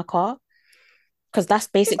because of my car. Because that's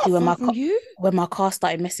It's basically not when far from you. my car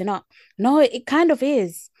started messing up. No, it kind of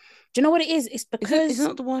is. Do you know what it is? It's Is it because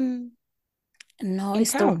not the one no, in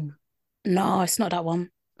town? it's not that one.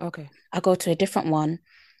 Okay. I go to a different one.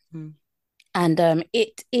 Hmm. And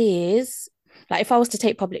it is like if I was to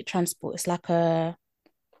take public transport, it's like I'd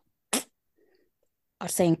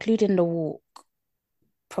say including the walk,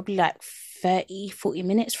 probably like 30-40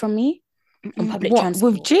 minutes from me on public What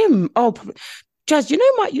with transport. gym? Oh, Jazz, you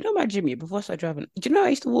know my gym here before I started driving. Do you know I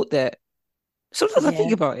used to walk there? Sometimes I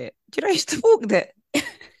think Yeah. about it. Do you know I used to walk there?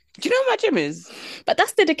 Do you know where my gym is? But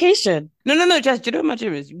that's dedication. No, no, no, Jazz. Do you know where my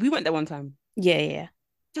gym is? We went there one time. Yeah, yeah.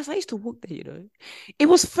 Jazz, I used to walk there. It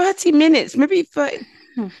was 30 minutes, maybe 30.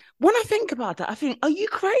 Hmm. When I think about that, I think, are you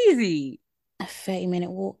crazy? A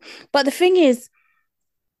 30-minute walk. But the thing is,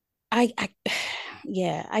 I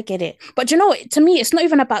yeah, I get it. But you know, to me, it's not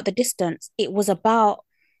even about the distance. It was about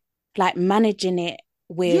like managing it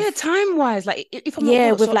Yeah, with time wise, like if I'm at yeah,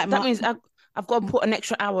 work, with so like that my means I've got to put an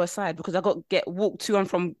extra hour aside because I got to get walk to and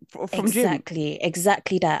from gym.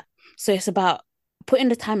 exactly that. So it's about putting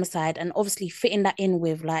the time aside and obviously fitting that in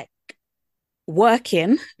with like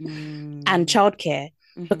working and Mm, childcare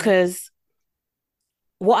hmm. because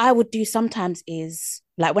what I would do sometimes is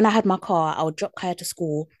like when I had my car, I would drop Kaya to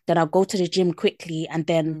school, then I'll go to the gym quickly and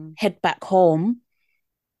then Mm, head back home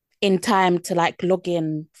in time to like log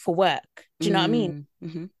in for work. Do you know what I mean?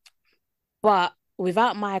 hmm. But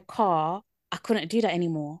without my car, I couldn't do that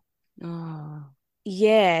anymore. Oh.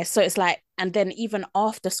 Yeah. So it's like, and then even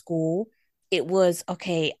after school, it was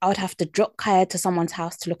okay. I would have to drop Kaya to someone's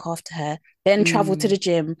house to look after her, then travel to Mm, the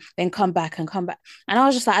gym, then come back and come back. And I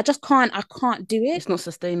was just like, I can't do it. it's not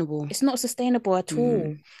sustainable. It's not sustainable at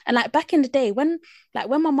all. Mm, And like back in the day, when my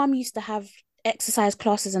mum used to have exercise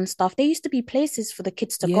classes and stuff, there used to be places for the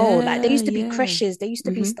kids to go. Like there yeah, used to be yeah. creches, there used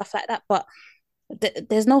to be Hmm. stuff like that, but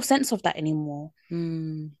there's no sense of that anymore.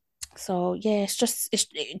 Mm. So yeah,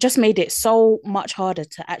 it just made it so much harder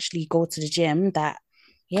to actually go to the gym that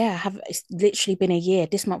yeah, it's literally been a year.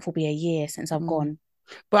 This month will be a year since I've Mm. gone.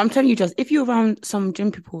 But I'm telling you, just if you're around some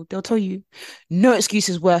gym people, they'll tell you no excuse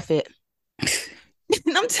is worth it.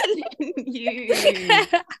 I'm telling you,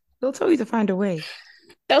 they'll tell you to find a way.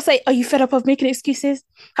 They'll say, "Are you fed up of making excuses?"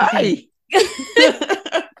 Okay.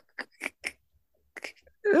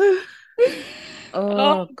 Hi.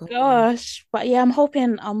 Oh Oh gosh. gosh. But yeah, I'm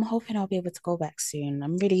hoping I'll be able to go back soon.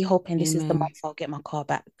 I'm really hoping this is the Amen. month I'll get my car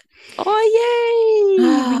back. Oh yay!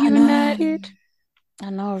 Ah, I know. Reunited. I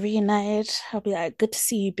know, reunited. I'll be like, good to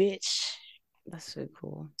see you, bitch. That's so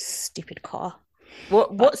cool. Stupid car.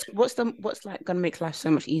 What But what's like gonna make life so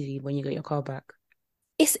much easier when you get your car back?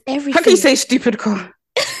 it's How can you everything. say stupid car?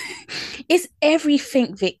 It's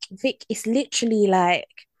everything, Vic. Vic, it's literally like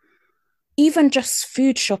even just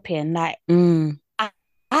food shopping. Like Mm,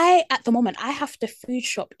 I at the moment I have to food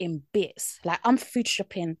shop in bits. Like I'm food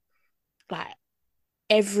shopping like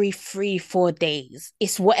every 3-4 days.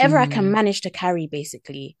 It's whatever I can mm, manage to carry,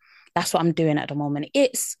 basically. That's what I'm doing at the moment.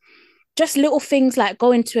 It's just little things like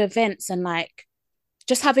going to events and like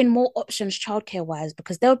just having more options childcare wise,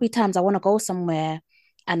 because there'll be times I want to go somewhere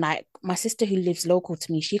and like my sister who lives local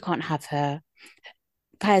to me, she can't have her.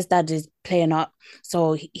 Kaya's dad is playing up,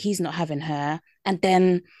 so he's not having her. And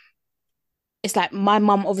then it's like my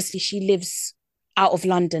mum, obviously, she lives out of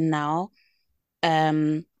London now.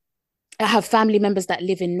 I have family members that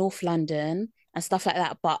live in North London and stuff like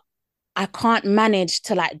that, but I can't manage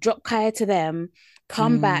to like drop Kaya to them,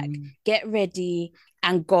 come back, get ready,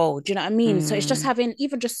 and go. Do you know what I mean? So it's just having,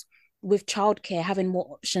 even just with childcare, having more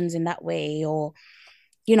options in that way, or,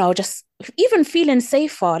 you know, just even feeling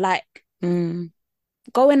safer, like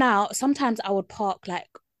going out. Sometimes I would park like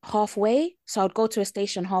halfway. So I'd go to a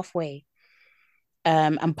station halfway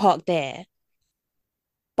and park there.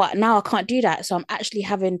 But now I can't do that. So I'm actually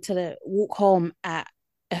having to walk home at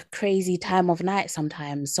a crazy time of night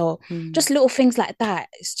sometimes. So just little things like that.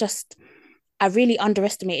 It's just, I really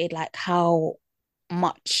underestimated like how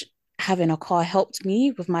much having a car helped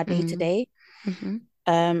me with my day to day.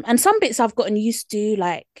 And some bits I've gotten used to,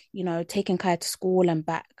 like, you know, taking Kaya to school and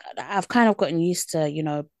back. I've kind of gotten used to, you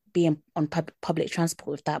know, being on public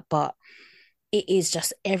transport with that. But it is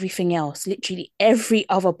just everything else, literally every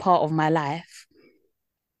other part of my life,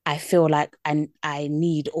 I feel like I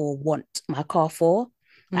need or want my car for.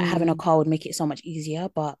 Like having a car would make it so much easier.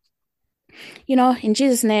 But, you know, in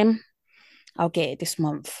Jesus' name, I'll get it this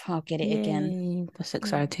month. I'll get it again. That's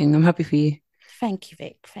exciting. I'm happy for you. Thank you,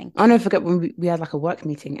 Vic. Thank you. I'll never forget when we had like a work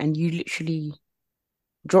meeting and you literally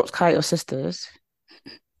dropped Kaya your sisters.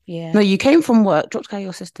 Yeah. No, you came from work, dropped Kaya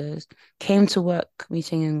your sisters, came to work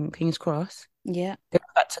meeting in King's Cross. Yeah. They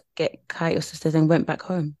went back to get Kaya your sisters and went back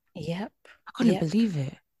home. Yep. I couldn't believe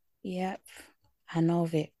it. Yep. I know,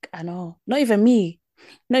 Vic. I know. Not even me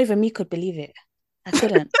could believe it. I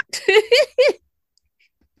couldn't.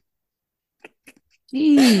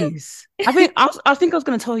 Jeez. I think I was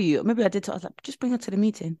going to tell you. Maybe I did. I was like, just bring her to the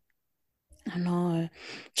meeting. I know.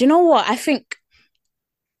 Do you know what? I think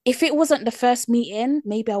if it wasn't the first meeting,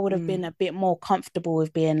 maybe I would have been a bit more comfortable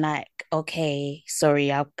with being like, okay,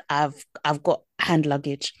 sorry, I've got hand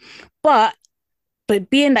luggage. But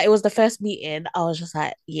being that it was the first meeting, I was just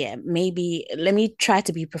like, yeah, maybe let me try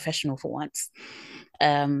to be professional for once.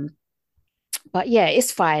 But yeah,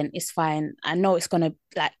 it's fine. It's fine. I know it's gonna,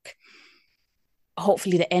 like,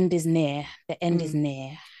 hopefully the end is near. The end is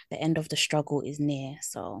near. The end of the struggle is near.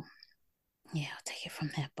 So yeah, I'll take it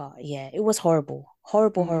from there. But yeah, it was horrible.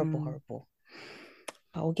 Horrible.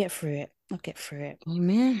 But we'll get through it. I'll get through it.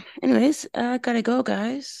 Amen. Anyways, I gotta go,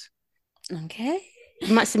 guys. Okay.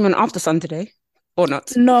 You might see me on After Sun today. Or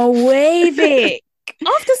not. No way, Vic.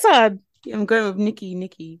 After Sun. Yeah, I'm going with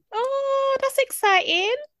Nikki. Oh, that's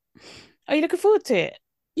exciting. Are you looking forward to it?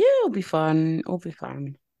 Yeah, it'll be fun.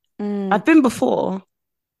 I've been before.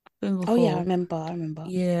 Oh yeah, I remember.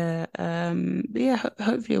 Yeah.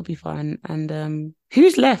 Hopefully it'll be fun. And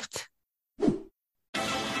who's left?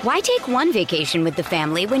 Why take one vacation with the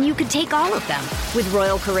family when you could take all of them? With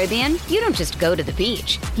Royal Caribbean, you don't just go to the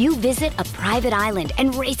beach. You visit a private island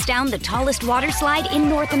and race down the tallest water slide in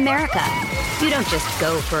North America. You don't just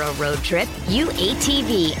go for a road trip. You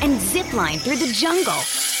ATV and zip line through the jungle.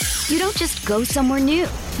 You don't just go somewhere new.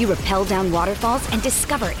 You rappel down waterfalls and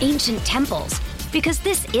discover ancient temples. Because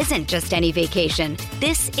this isn't just any vacation.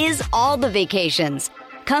 This is all the vacations.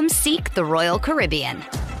 Come seek the Royal Caribbean.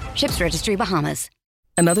 Ships Registry, Bahamas.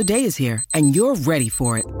 Another day is here, and you're ready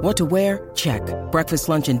for it. What to wear? Check. Breakfast,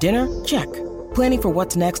 lunch, and dinner? Check. Planning for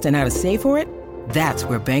what's next and how to save for it? That's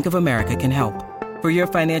where Bank of America can help. For your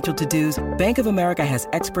financial to-dos, Bank of America has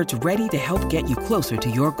experts ready to help get you closer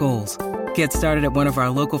to your goals. Get started at one of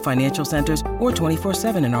our local financial centers or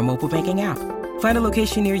 24/7 in our mobile banking app. Find a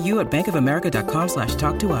location near you at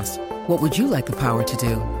bankofamerica.com/talktous. What would you like the power to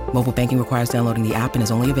do? Mobile banking requires downloading the app and is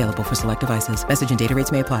only available for select devices. Message and data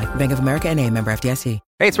rates may apply. Bank of America N.A., member FDIC.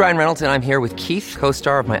 Hey, it's Ryan Reynolds, and I'm here with Keith,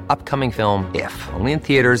 co-star of my upcoming film, If, only in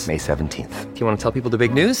theaters May 17th. Do you want to tell people the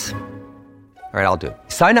big news? All right, I'll do it.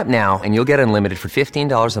 Sign up now and you'll get unlimited for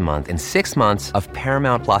 $15 a month and 6 months of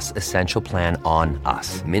Paramount Plus Essential Plan on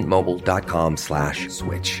us.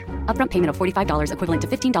 MintMobile.com/switch. Upfront payment of $45 equivalent to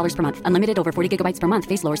 $15 per month. Unlimited over 40 gigabytes per month.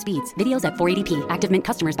 Face lower speeds. Videos at 480p. Active Mint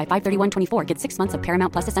customers by 531.24 get 6 months of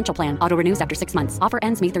Paramount Plus Essential Plan. Auto renews after 6 months. Offer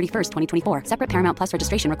ends May 31st, 2024. Separate Paramount Plus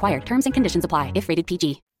registration required. Terms and conditions apply if rated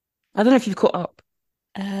PG. I don't know if you've caught up.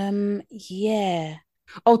 Yeah.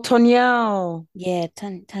 Oh, Toniel. Yeah,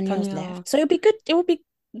 Taniel's left. So it'll be good. It will be,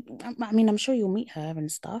 I mean, I'm sure you'll meet her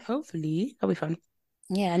and stuff. Hopefully. That'll be fun.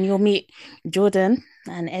 Yeah, and you'll meet Jordan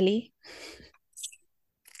and Ellie.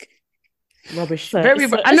 Rubbish. Very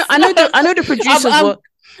rubbish. I know the producers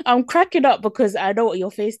I'm cracking up because I know what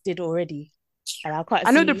your face did already. And I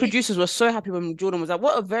know the producers were so happy when Jordan was like,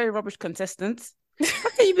 what a very rubbish contestant. How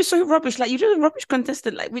can you be so rubbish? Like, you're just a rubbish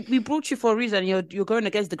contestant. Like, we brought you for a reason. You're going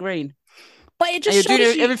against the grain. But it And just you're shows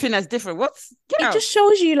doing you. everything that's different. What's get It out? just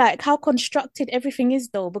shows you like how constructed everything is,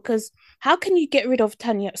 though. Because how can you get rid of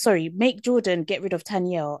Tanya? Sorry, make Jordan get rid of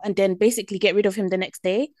Tanya and then basically get rid of him the next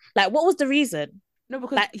day? Like, what was the reason? No,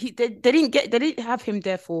 because Like, they didn't have him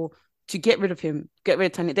there to get rid of him, get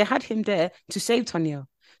rid of Tanya. They had him there to save Tanya.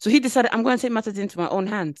 So he decided, I'm going to take matters into my own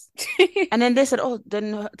hands. And then they said, oh,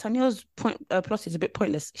 then Tanya's plot is a bit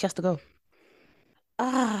pointless. She has to go.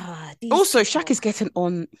 these Also, people. Shaq is getting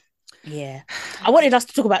on. Yeah, I wanted us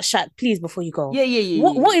to talk about Shaq, please, before you go. Yeah.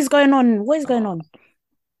 What is going on? What is going on?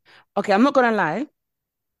 Okay, I'm not gonna lie.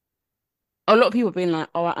 A lot of people being like,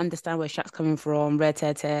 oh, I understand where Shaq's coming from, red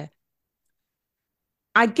tear tear.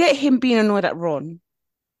 I get him being annoyed at Ron,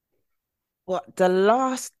 but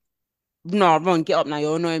no, Ron, get up now.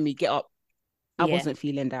 You're annoying me. Get up. I Yeah, wasn't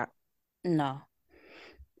feeling that. no.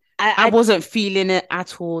 I wasn't feeling it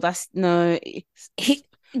at all. That's no.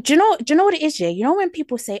 Do you know what it is, yeah? You know when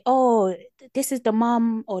people say, "Oh, this is the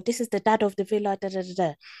mom or this is the dad of the villa," da da da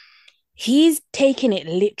da. He's taking it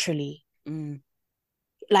literally. Mm,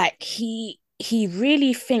 Like he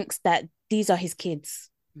really thinks that these are his kids,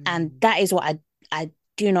 and mm. that is what I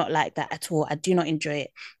do not like that at all. I do not enjoy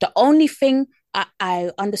it. The only thing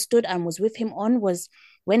I understood and was with him on was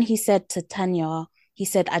when he said to Tanya, he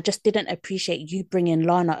said, "I just didn't appreciate you bringing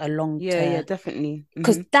Lana along Yeah, to." definitely.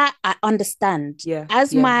 Because that I understand. Yeah,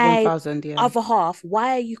 As yeah, my 1000, yeah. other half,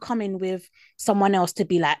 why are you coming with someone else to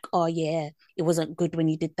be like, oh yeah, it wasn't good when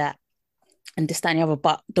you did that and this, that, and the other.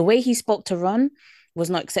 But the way he spoke to Ron was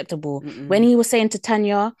not acceptable. When he was saying to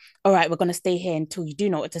Tanya, all right, we're gonna stay here until you do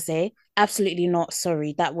know what to say. Absolutely not.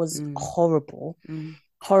 Sorry. That was horrible.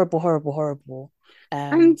 Horrible, horrible, horrible.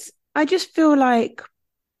 And I just feel like,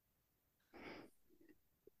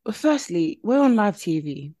 firstly, we're on live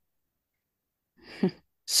TV.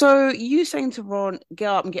 So you saying to Ron, get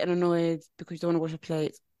up and getting annoyed because you don't want to wash your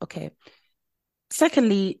plates. Okay.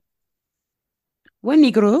 Secondly, when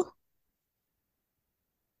Negro,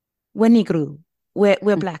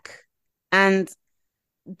 we're black. And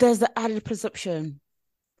there's the added perception.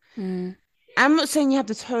 I'm not saying you have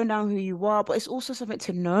to tone down who you are, but it's also something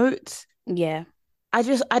to note. Yeah. I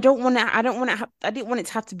didn't want it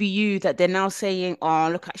to have to be you that they're now saying, oh,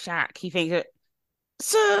 look at Shaq. He thinks it.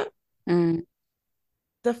 So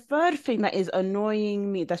the third thing that is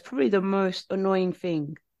annoying me, that's probably the most annoying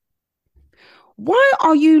thing. Why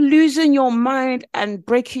are you losing your mind and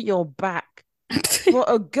breaking your back for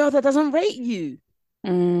a girl that doesn't rate you?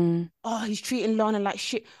 Oh, he's treating Lana like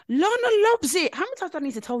shit. Lana loves it. How many times do I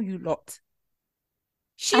need to tell you lot?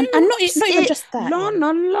 And not even just that.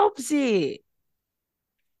 Lana loves it.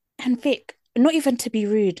 And Vic, not even to be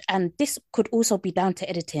rude, and this could also be down to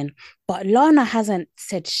editing, but Lana hasn't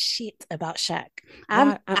said shit about Shaq.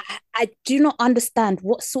 I do not understand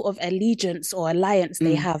what sort of allegiance or alliance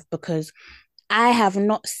they have, because I have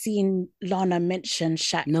not seen Lana mention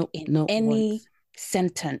Shaq in any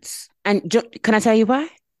sentence. And can I tell you why?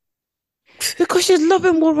 Because she's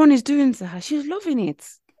loving what Ron is doing to her. She's loving it.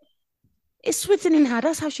 It's sweetening her.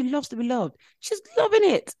 That's how she loves to be loved. She's loving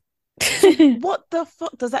it. So what the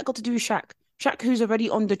fuck does that got to do with Shaq? Shaq, who's already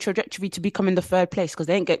on the trajectory to become in the third place, because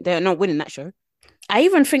they're not winning that show. I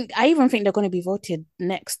even think they're going to be voted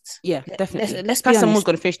next. Yeah, definitely. Let's be honest. Someone's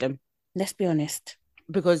going to fish them. Let's be honest.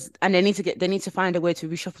 Because they need to find a way to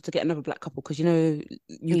reshuffle to get another black couple, because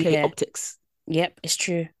UK optics. Yep, it's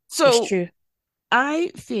true. So it's true. I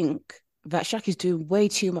think that Shaq is doing way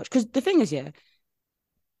too much, because the thing is,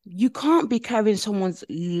 you can't be carrying someone's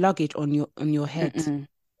luggage on your head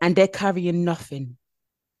and they're carrying nothing.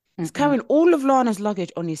 He's carrying all of Lana's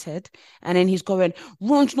luggage on his head, and then he's going,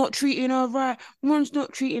 Ron's not treating her right. Ron's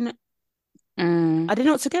not treating her. Are they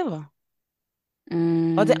not together?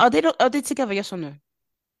 Are they together? Yes or no?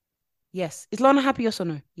 Yes. Is Lana happy? Yes or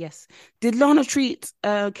no? Yes. Did Lana treat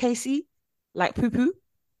Casey like poo-poo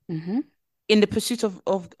in the pursuit of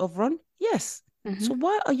Ron? Yes. So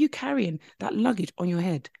why are you carrying that luggage on your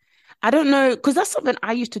head? I don't know, because that's something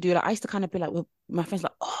I used to do. Like, I used to kind of be like with my friends,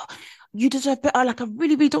 like, oh, you deserve better. Like, I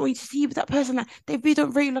really, really don't want you to see you with that person. Like, they really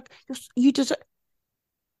don't really like you deserve.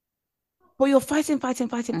 But you're fighting.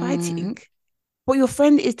 But your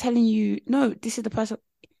friend is telling you, no, this is the person.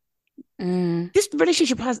 This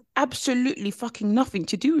relationship has absolutely fucking nothing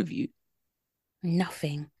to do with you.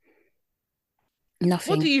 Nothing.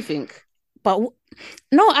 What do you think? But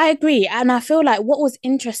no, I agree. And I feel like what was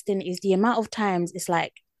interesting is the amount of times it's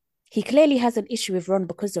like he clearly has an issue with Ron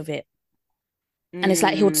because of it. And it's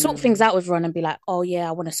like he would sort things out with Ron and be like, oh yeah,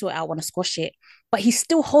 I want to sort it out, I want to squash it. But he's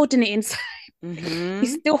still holding it inside.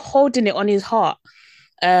 He's still holding it on his heart.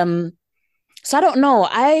 So I don't know.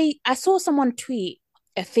 I saw someone tweet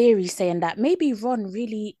a theory saying that maybe Ron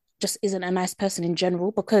really just isn't a nice person in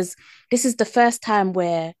general, because this is the first time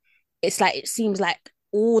where it seems like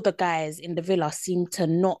all the guys in the villa seem to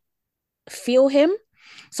not feel him.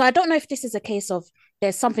 So I don't know if this is a case of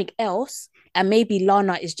there's something else and maybe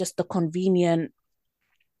Lana is just the convenient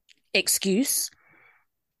excuse.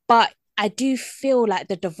 But I do feel like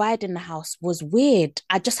the divide in the house was weird.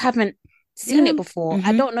 I just haven't seen it before.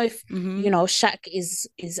 I don't know if Shaq is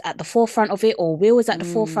at the forefront of it or Will is at the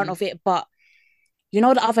forefront of it, but the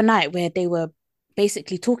other night where they were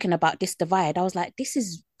basically talking about this divide, I was like, this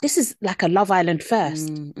is like a Love Island first.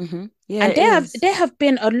 Yeah, and there have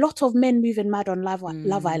been a lot of men moving mad on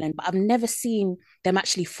Love Island, but I've never seen them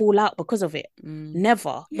actually fall out because of it.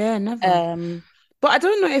 Never. Yeah, never. But I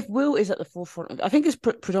don't know if Will is at the forefront. I think it's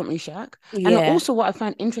predominantly Shaq. Yeah. And also what I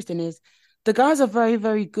find interesting is the guys are very,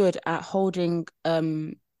 very good at holding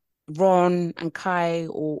Ron and Kai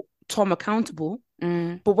or Tom accountable.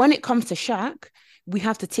 But when it comes to Shaq, we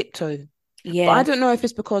have to tiptoe. Yeah. But I don't know if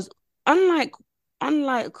it's because unlike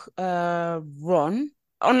Ron,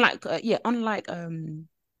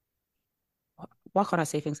 why can't I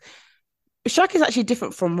say things? Shaq is actually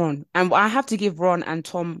different from Ron, and I have to give Ron and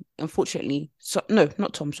Tom, unfortunately,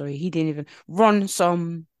 not Tom, sorry, he didn't even Ron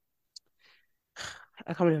some.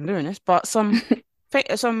 I can't believe I'm doing this, but some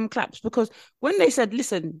claps, because when they said,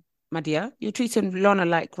 "Listen, my dear, you're treating Lana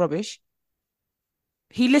like rubbish,"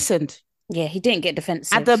 he listened. Yeah, he didn't get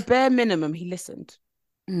defensive. At the bare minimum, he listened.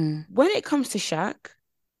 When it comes to Shaq,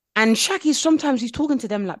 and Shaq sometimes he's talking to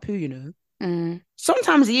them like poo,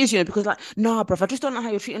 Sometimes he is, because like, nah, bruv, I just don't know how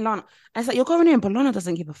you're treating Lana. And it's like, you're going in, but Lana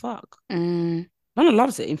doesn't give a fuck. Lana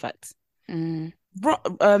loves it, in fact. When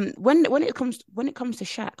it comes to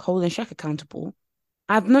Shaq, holding Shaq accountable,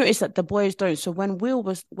 I've noticed that the boys don't. So when Will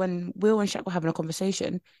and Shaq were having a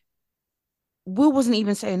conversation, Will wasn't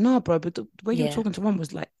even saying, nah, bro, but the way you were talking to Ron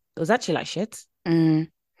was like, it was actually like shit. Like,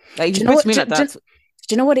 you spoke to me like that. Do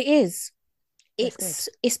you know what it is? It's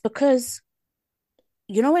because,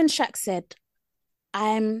 when Shaq said,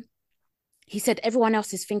 he said, everyone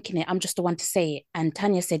else is thinking it, I'm just the one to say it. And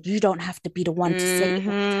Tanya said, you don't have to be the one to say it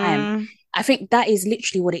all the time. I think that is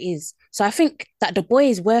literally what it is. So I think that the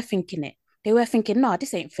boys were thinking it. They were thinking, no,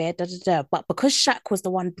 this ain't fair, da, da, da. But because Shaq was the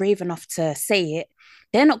one brave enough to say it,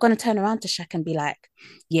 they're not going to turn around to Shaq and be like,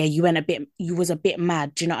 yeah, you was a bit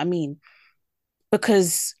mad. Do you know what I mean?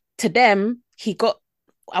 Because to them,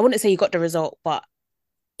 I wouldn't say he got the result, but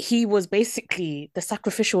he was basically the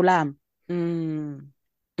sacrificial lamb.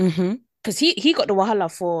 Because he got the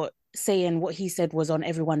wahala for saying what he said was on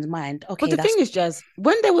everyone's mind. Okay, but the thing is, Jazz,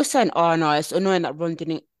 when they were saying, "Oh no, it's annoying that Ron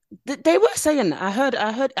didn't," they were saying that.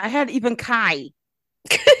 I heard even Kai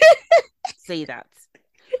say that.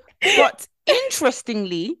 But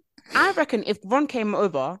interestingly, I reckon if Ron came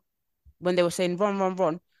over when they were saying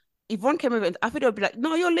Ron, if Ron came over, I think they would be like,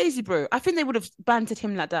 "No, you're lazy, bro." I think they would have bantered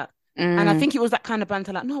him like that. And I think it was that kind of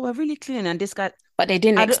banter, like, no, we're really clean, and this guy. But they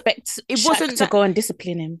didn't expect Shaq to go and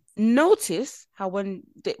discipline him. Notice how when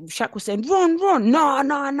Shaq was saying, Ron, no, I'm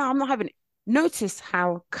not having it. Notice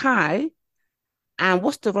how Kai and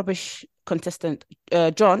what's the rubbish contestant,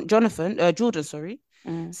 Jordan,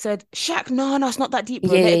 said, Shaq, no, it's not that deep,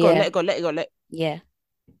 bro. Let it go. Yeah.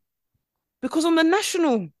 Because on the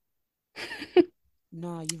national,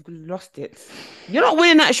 no, you've lost it. You're not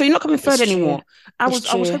winning that show. You're not coming third anymore. I was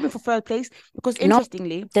hoping for third place because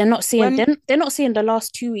interestingly, they're not seeing the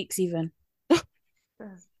last 2 weeks even.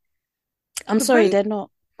 I'm sorry, they're not.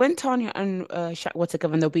 When Tanya and Shaq were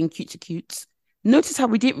together and they were being cute to cutes, notice how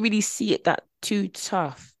we didn't really see it that too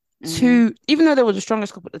tough. Even though they were the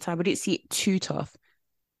strongest couple at the time, we didn't see it too tough.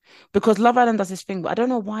 Because Love Island does this thing, but I don't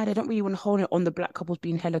know why they don't really want to hold it on the black couples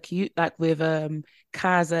being hella cute, like with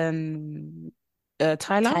Kaz and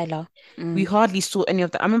Tyler. We hardly saw any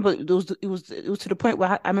of that. I remember it was to the point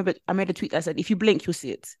where I made a tweet that said, if you blink, you'll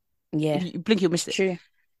see it. Yeah. If you blink, you'll miss it. True.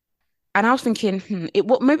 And I was thinking,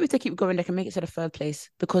 maybe if they keep going, they can make it to the third place,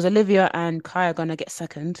 because Olivia and Kai are gonna get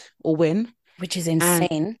second or win. Which is insane.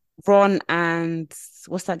 And Ron and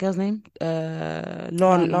what's that girl's name?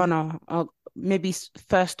 Lana are maybe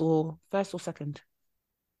first or second.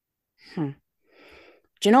 Do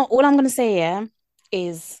you know, all I'm gonna say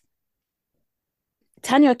is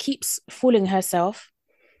Tanya keeps fooling herself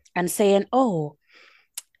and saying, oh,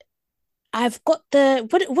 I've got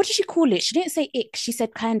what did she call it? She didn't say ick, she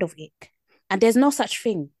said kind of ick. And there's no such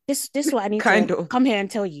thing. This is what I need to come here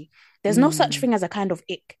and tell you. There's no such thing as a kind of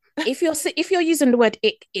ick. If you're using the word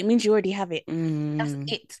ick, it means you already have it. That's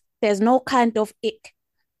it. There's no kind of ick.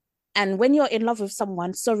 And when you're in love with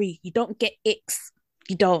someone, sorry, you don't get icks.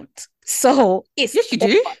 You don't. So yes, you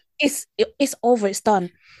do. It's over. It's done.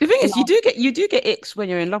 The thing is, you do get icks when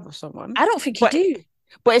you're in love with someone. I don't think you do.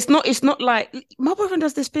 But it's not like my boyfriend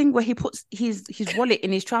does this thing where he puts his wallet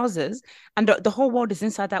in his trousers and the whole world is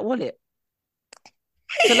inside that wallet.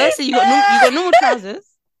 So let's say you got normal trousers.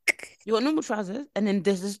 You got normal trousers, and then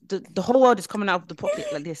there's the whole world is coming out of the pocket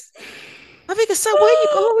like this. I think, so where are you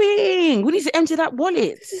going? We need to empty that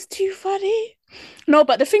wallet. This is too funny. No,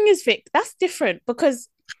 but the thing is, Vic, that's different because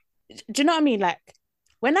do you know what I mean? Like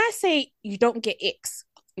when I say you don't get icks,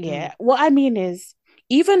 what I mean is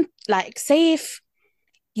even like say if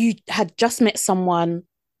you had just met someone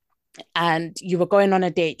and you were going on a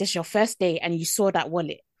date, this is your first date, and you saw that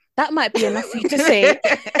wallet, that might be enough for you to say.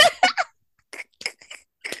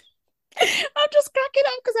 I'm just cracking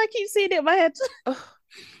up because I keep seeing it in my head.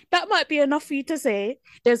 That might be enough for you to say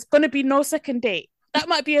there's going to be no second date. That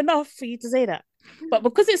might be enough for you to say that. But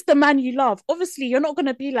because it's the man you love, obviously you're not going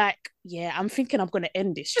to be like, yeah, I'm thinking I'm going to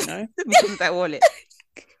end this, you know? Because of that wallet.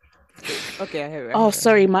 Okay, I hear it.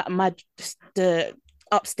 Sorry, the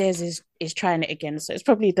upstairs is trying it again. So it's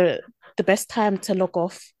probably the best time to log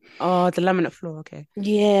off. Oh, the laminate floor, okay.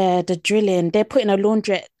 Yeah, the drilling. They're putting a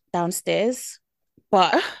laundrette downstairs.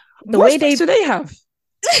 But what space do they have?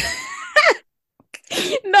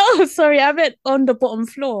 No, sorry, I meant on the bottom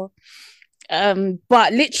floor.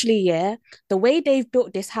 But literally, yeah, the way they've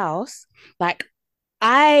built this house, like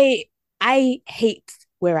I hate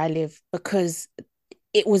where I live because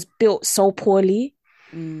it was built so poorly.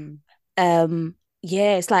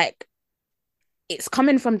 Yeah, it's like it's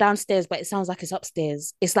coming from downstairs, but it sounds like it's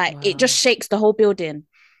upstairs. It's like it just shakes the whole building.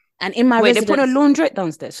 And in my residence, they put a laundrette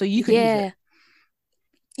downstairs so you can use it.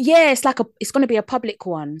 Yeah, it's going to be a public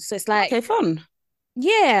one. So it's like okay, fun.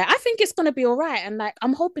 Yeah, I think it's gonna be all right, and like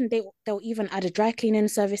I'm hoping they'll even add a dry cleaning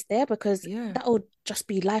service there because that would just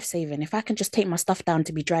be life-saving if I can just take my stuff down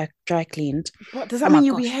to be dry cleaned. But does that mean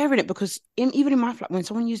you'll be hearing it? Because even in my flat, when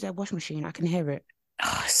someone uses their washing machine, I can hear it.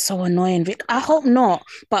 Oh, it's so annoying, Vic. I hope not.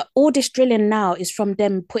 But all this drilling now is from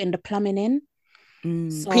them putting the plumbing in.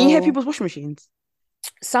 So, can you hear people's washing machines?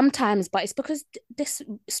 Sometimes, but it's because this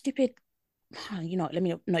stupid, let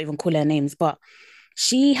me not even call her names, but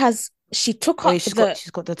she took up she's got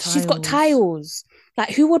tiles. She's got tiles. Like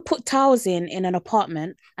who would put tiles in an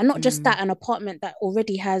apartment, and not just that, an apartment that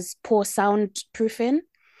already has poor soundproofing.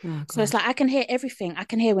 So it's like I can hear everything. I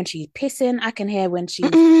can hear when she's pissing. I can hear when she's.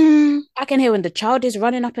 I can hear when the child is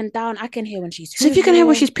running up and down. I can hear when she's. So if you can hear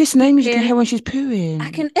when she's pissing, that means you can hear when she's pooing.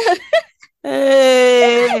 I can.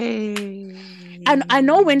 Hey. And I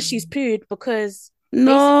know when she's pooed because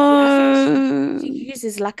no, she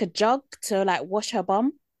uses like a jug to like wash her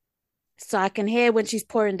bum. So I can hear when she's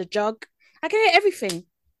pouring the jug. I can hear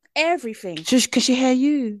everything. Just because she hear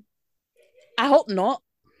you? I hope not.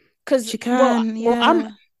 Because she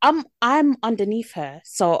can. I'm underneath her,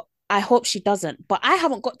 so I hope she doesn't. But I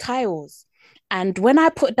haven't got tiles, and when I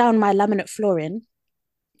put down my laminate flooring,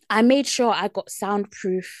 I made sure I got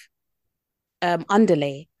soundproof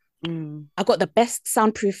underlay. I got the best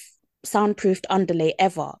soundproofed underlay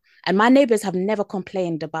ever, and my neighbors have never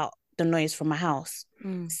complained about the noise from my house.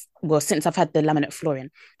 Well, since I've had the laminate flooring.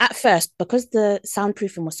 At first, because the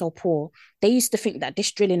soundproofing was so poor, they used to think that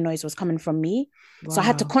this drilling noise was coming from me. Wow. So I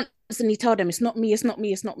had to constantly tell them, it's not me.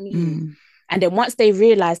 And then once they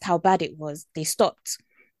realized how bad it was, they stopped.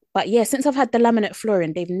 But yeah, since I've had the laminate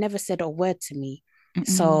flooring, they've never said a word to me.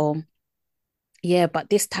 So yeah, but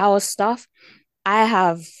this tower stuff,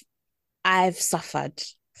 I've suffered.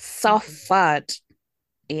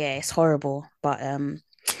 Yeah, it's horrible. But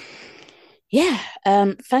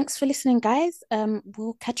thanks for listening, guys.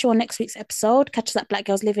 We'll catch you on next week's episode. Catch us at Black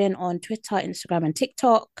Girls Living on Twitter, Instagram, and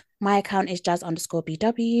TikTok. My account is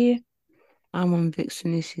jazz_BW. I'm on Vic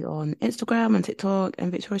Sanusi on Instagram and TikTok,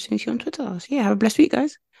 and Victoria Sanusi on Twitter. So yeah, have a blessed week,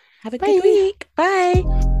 guys. Have a good week. Bye.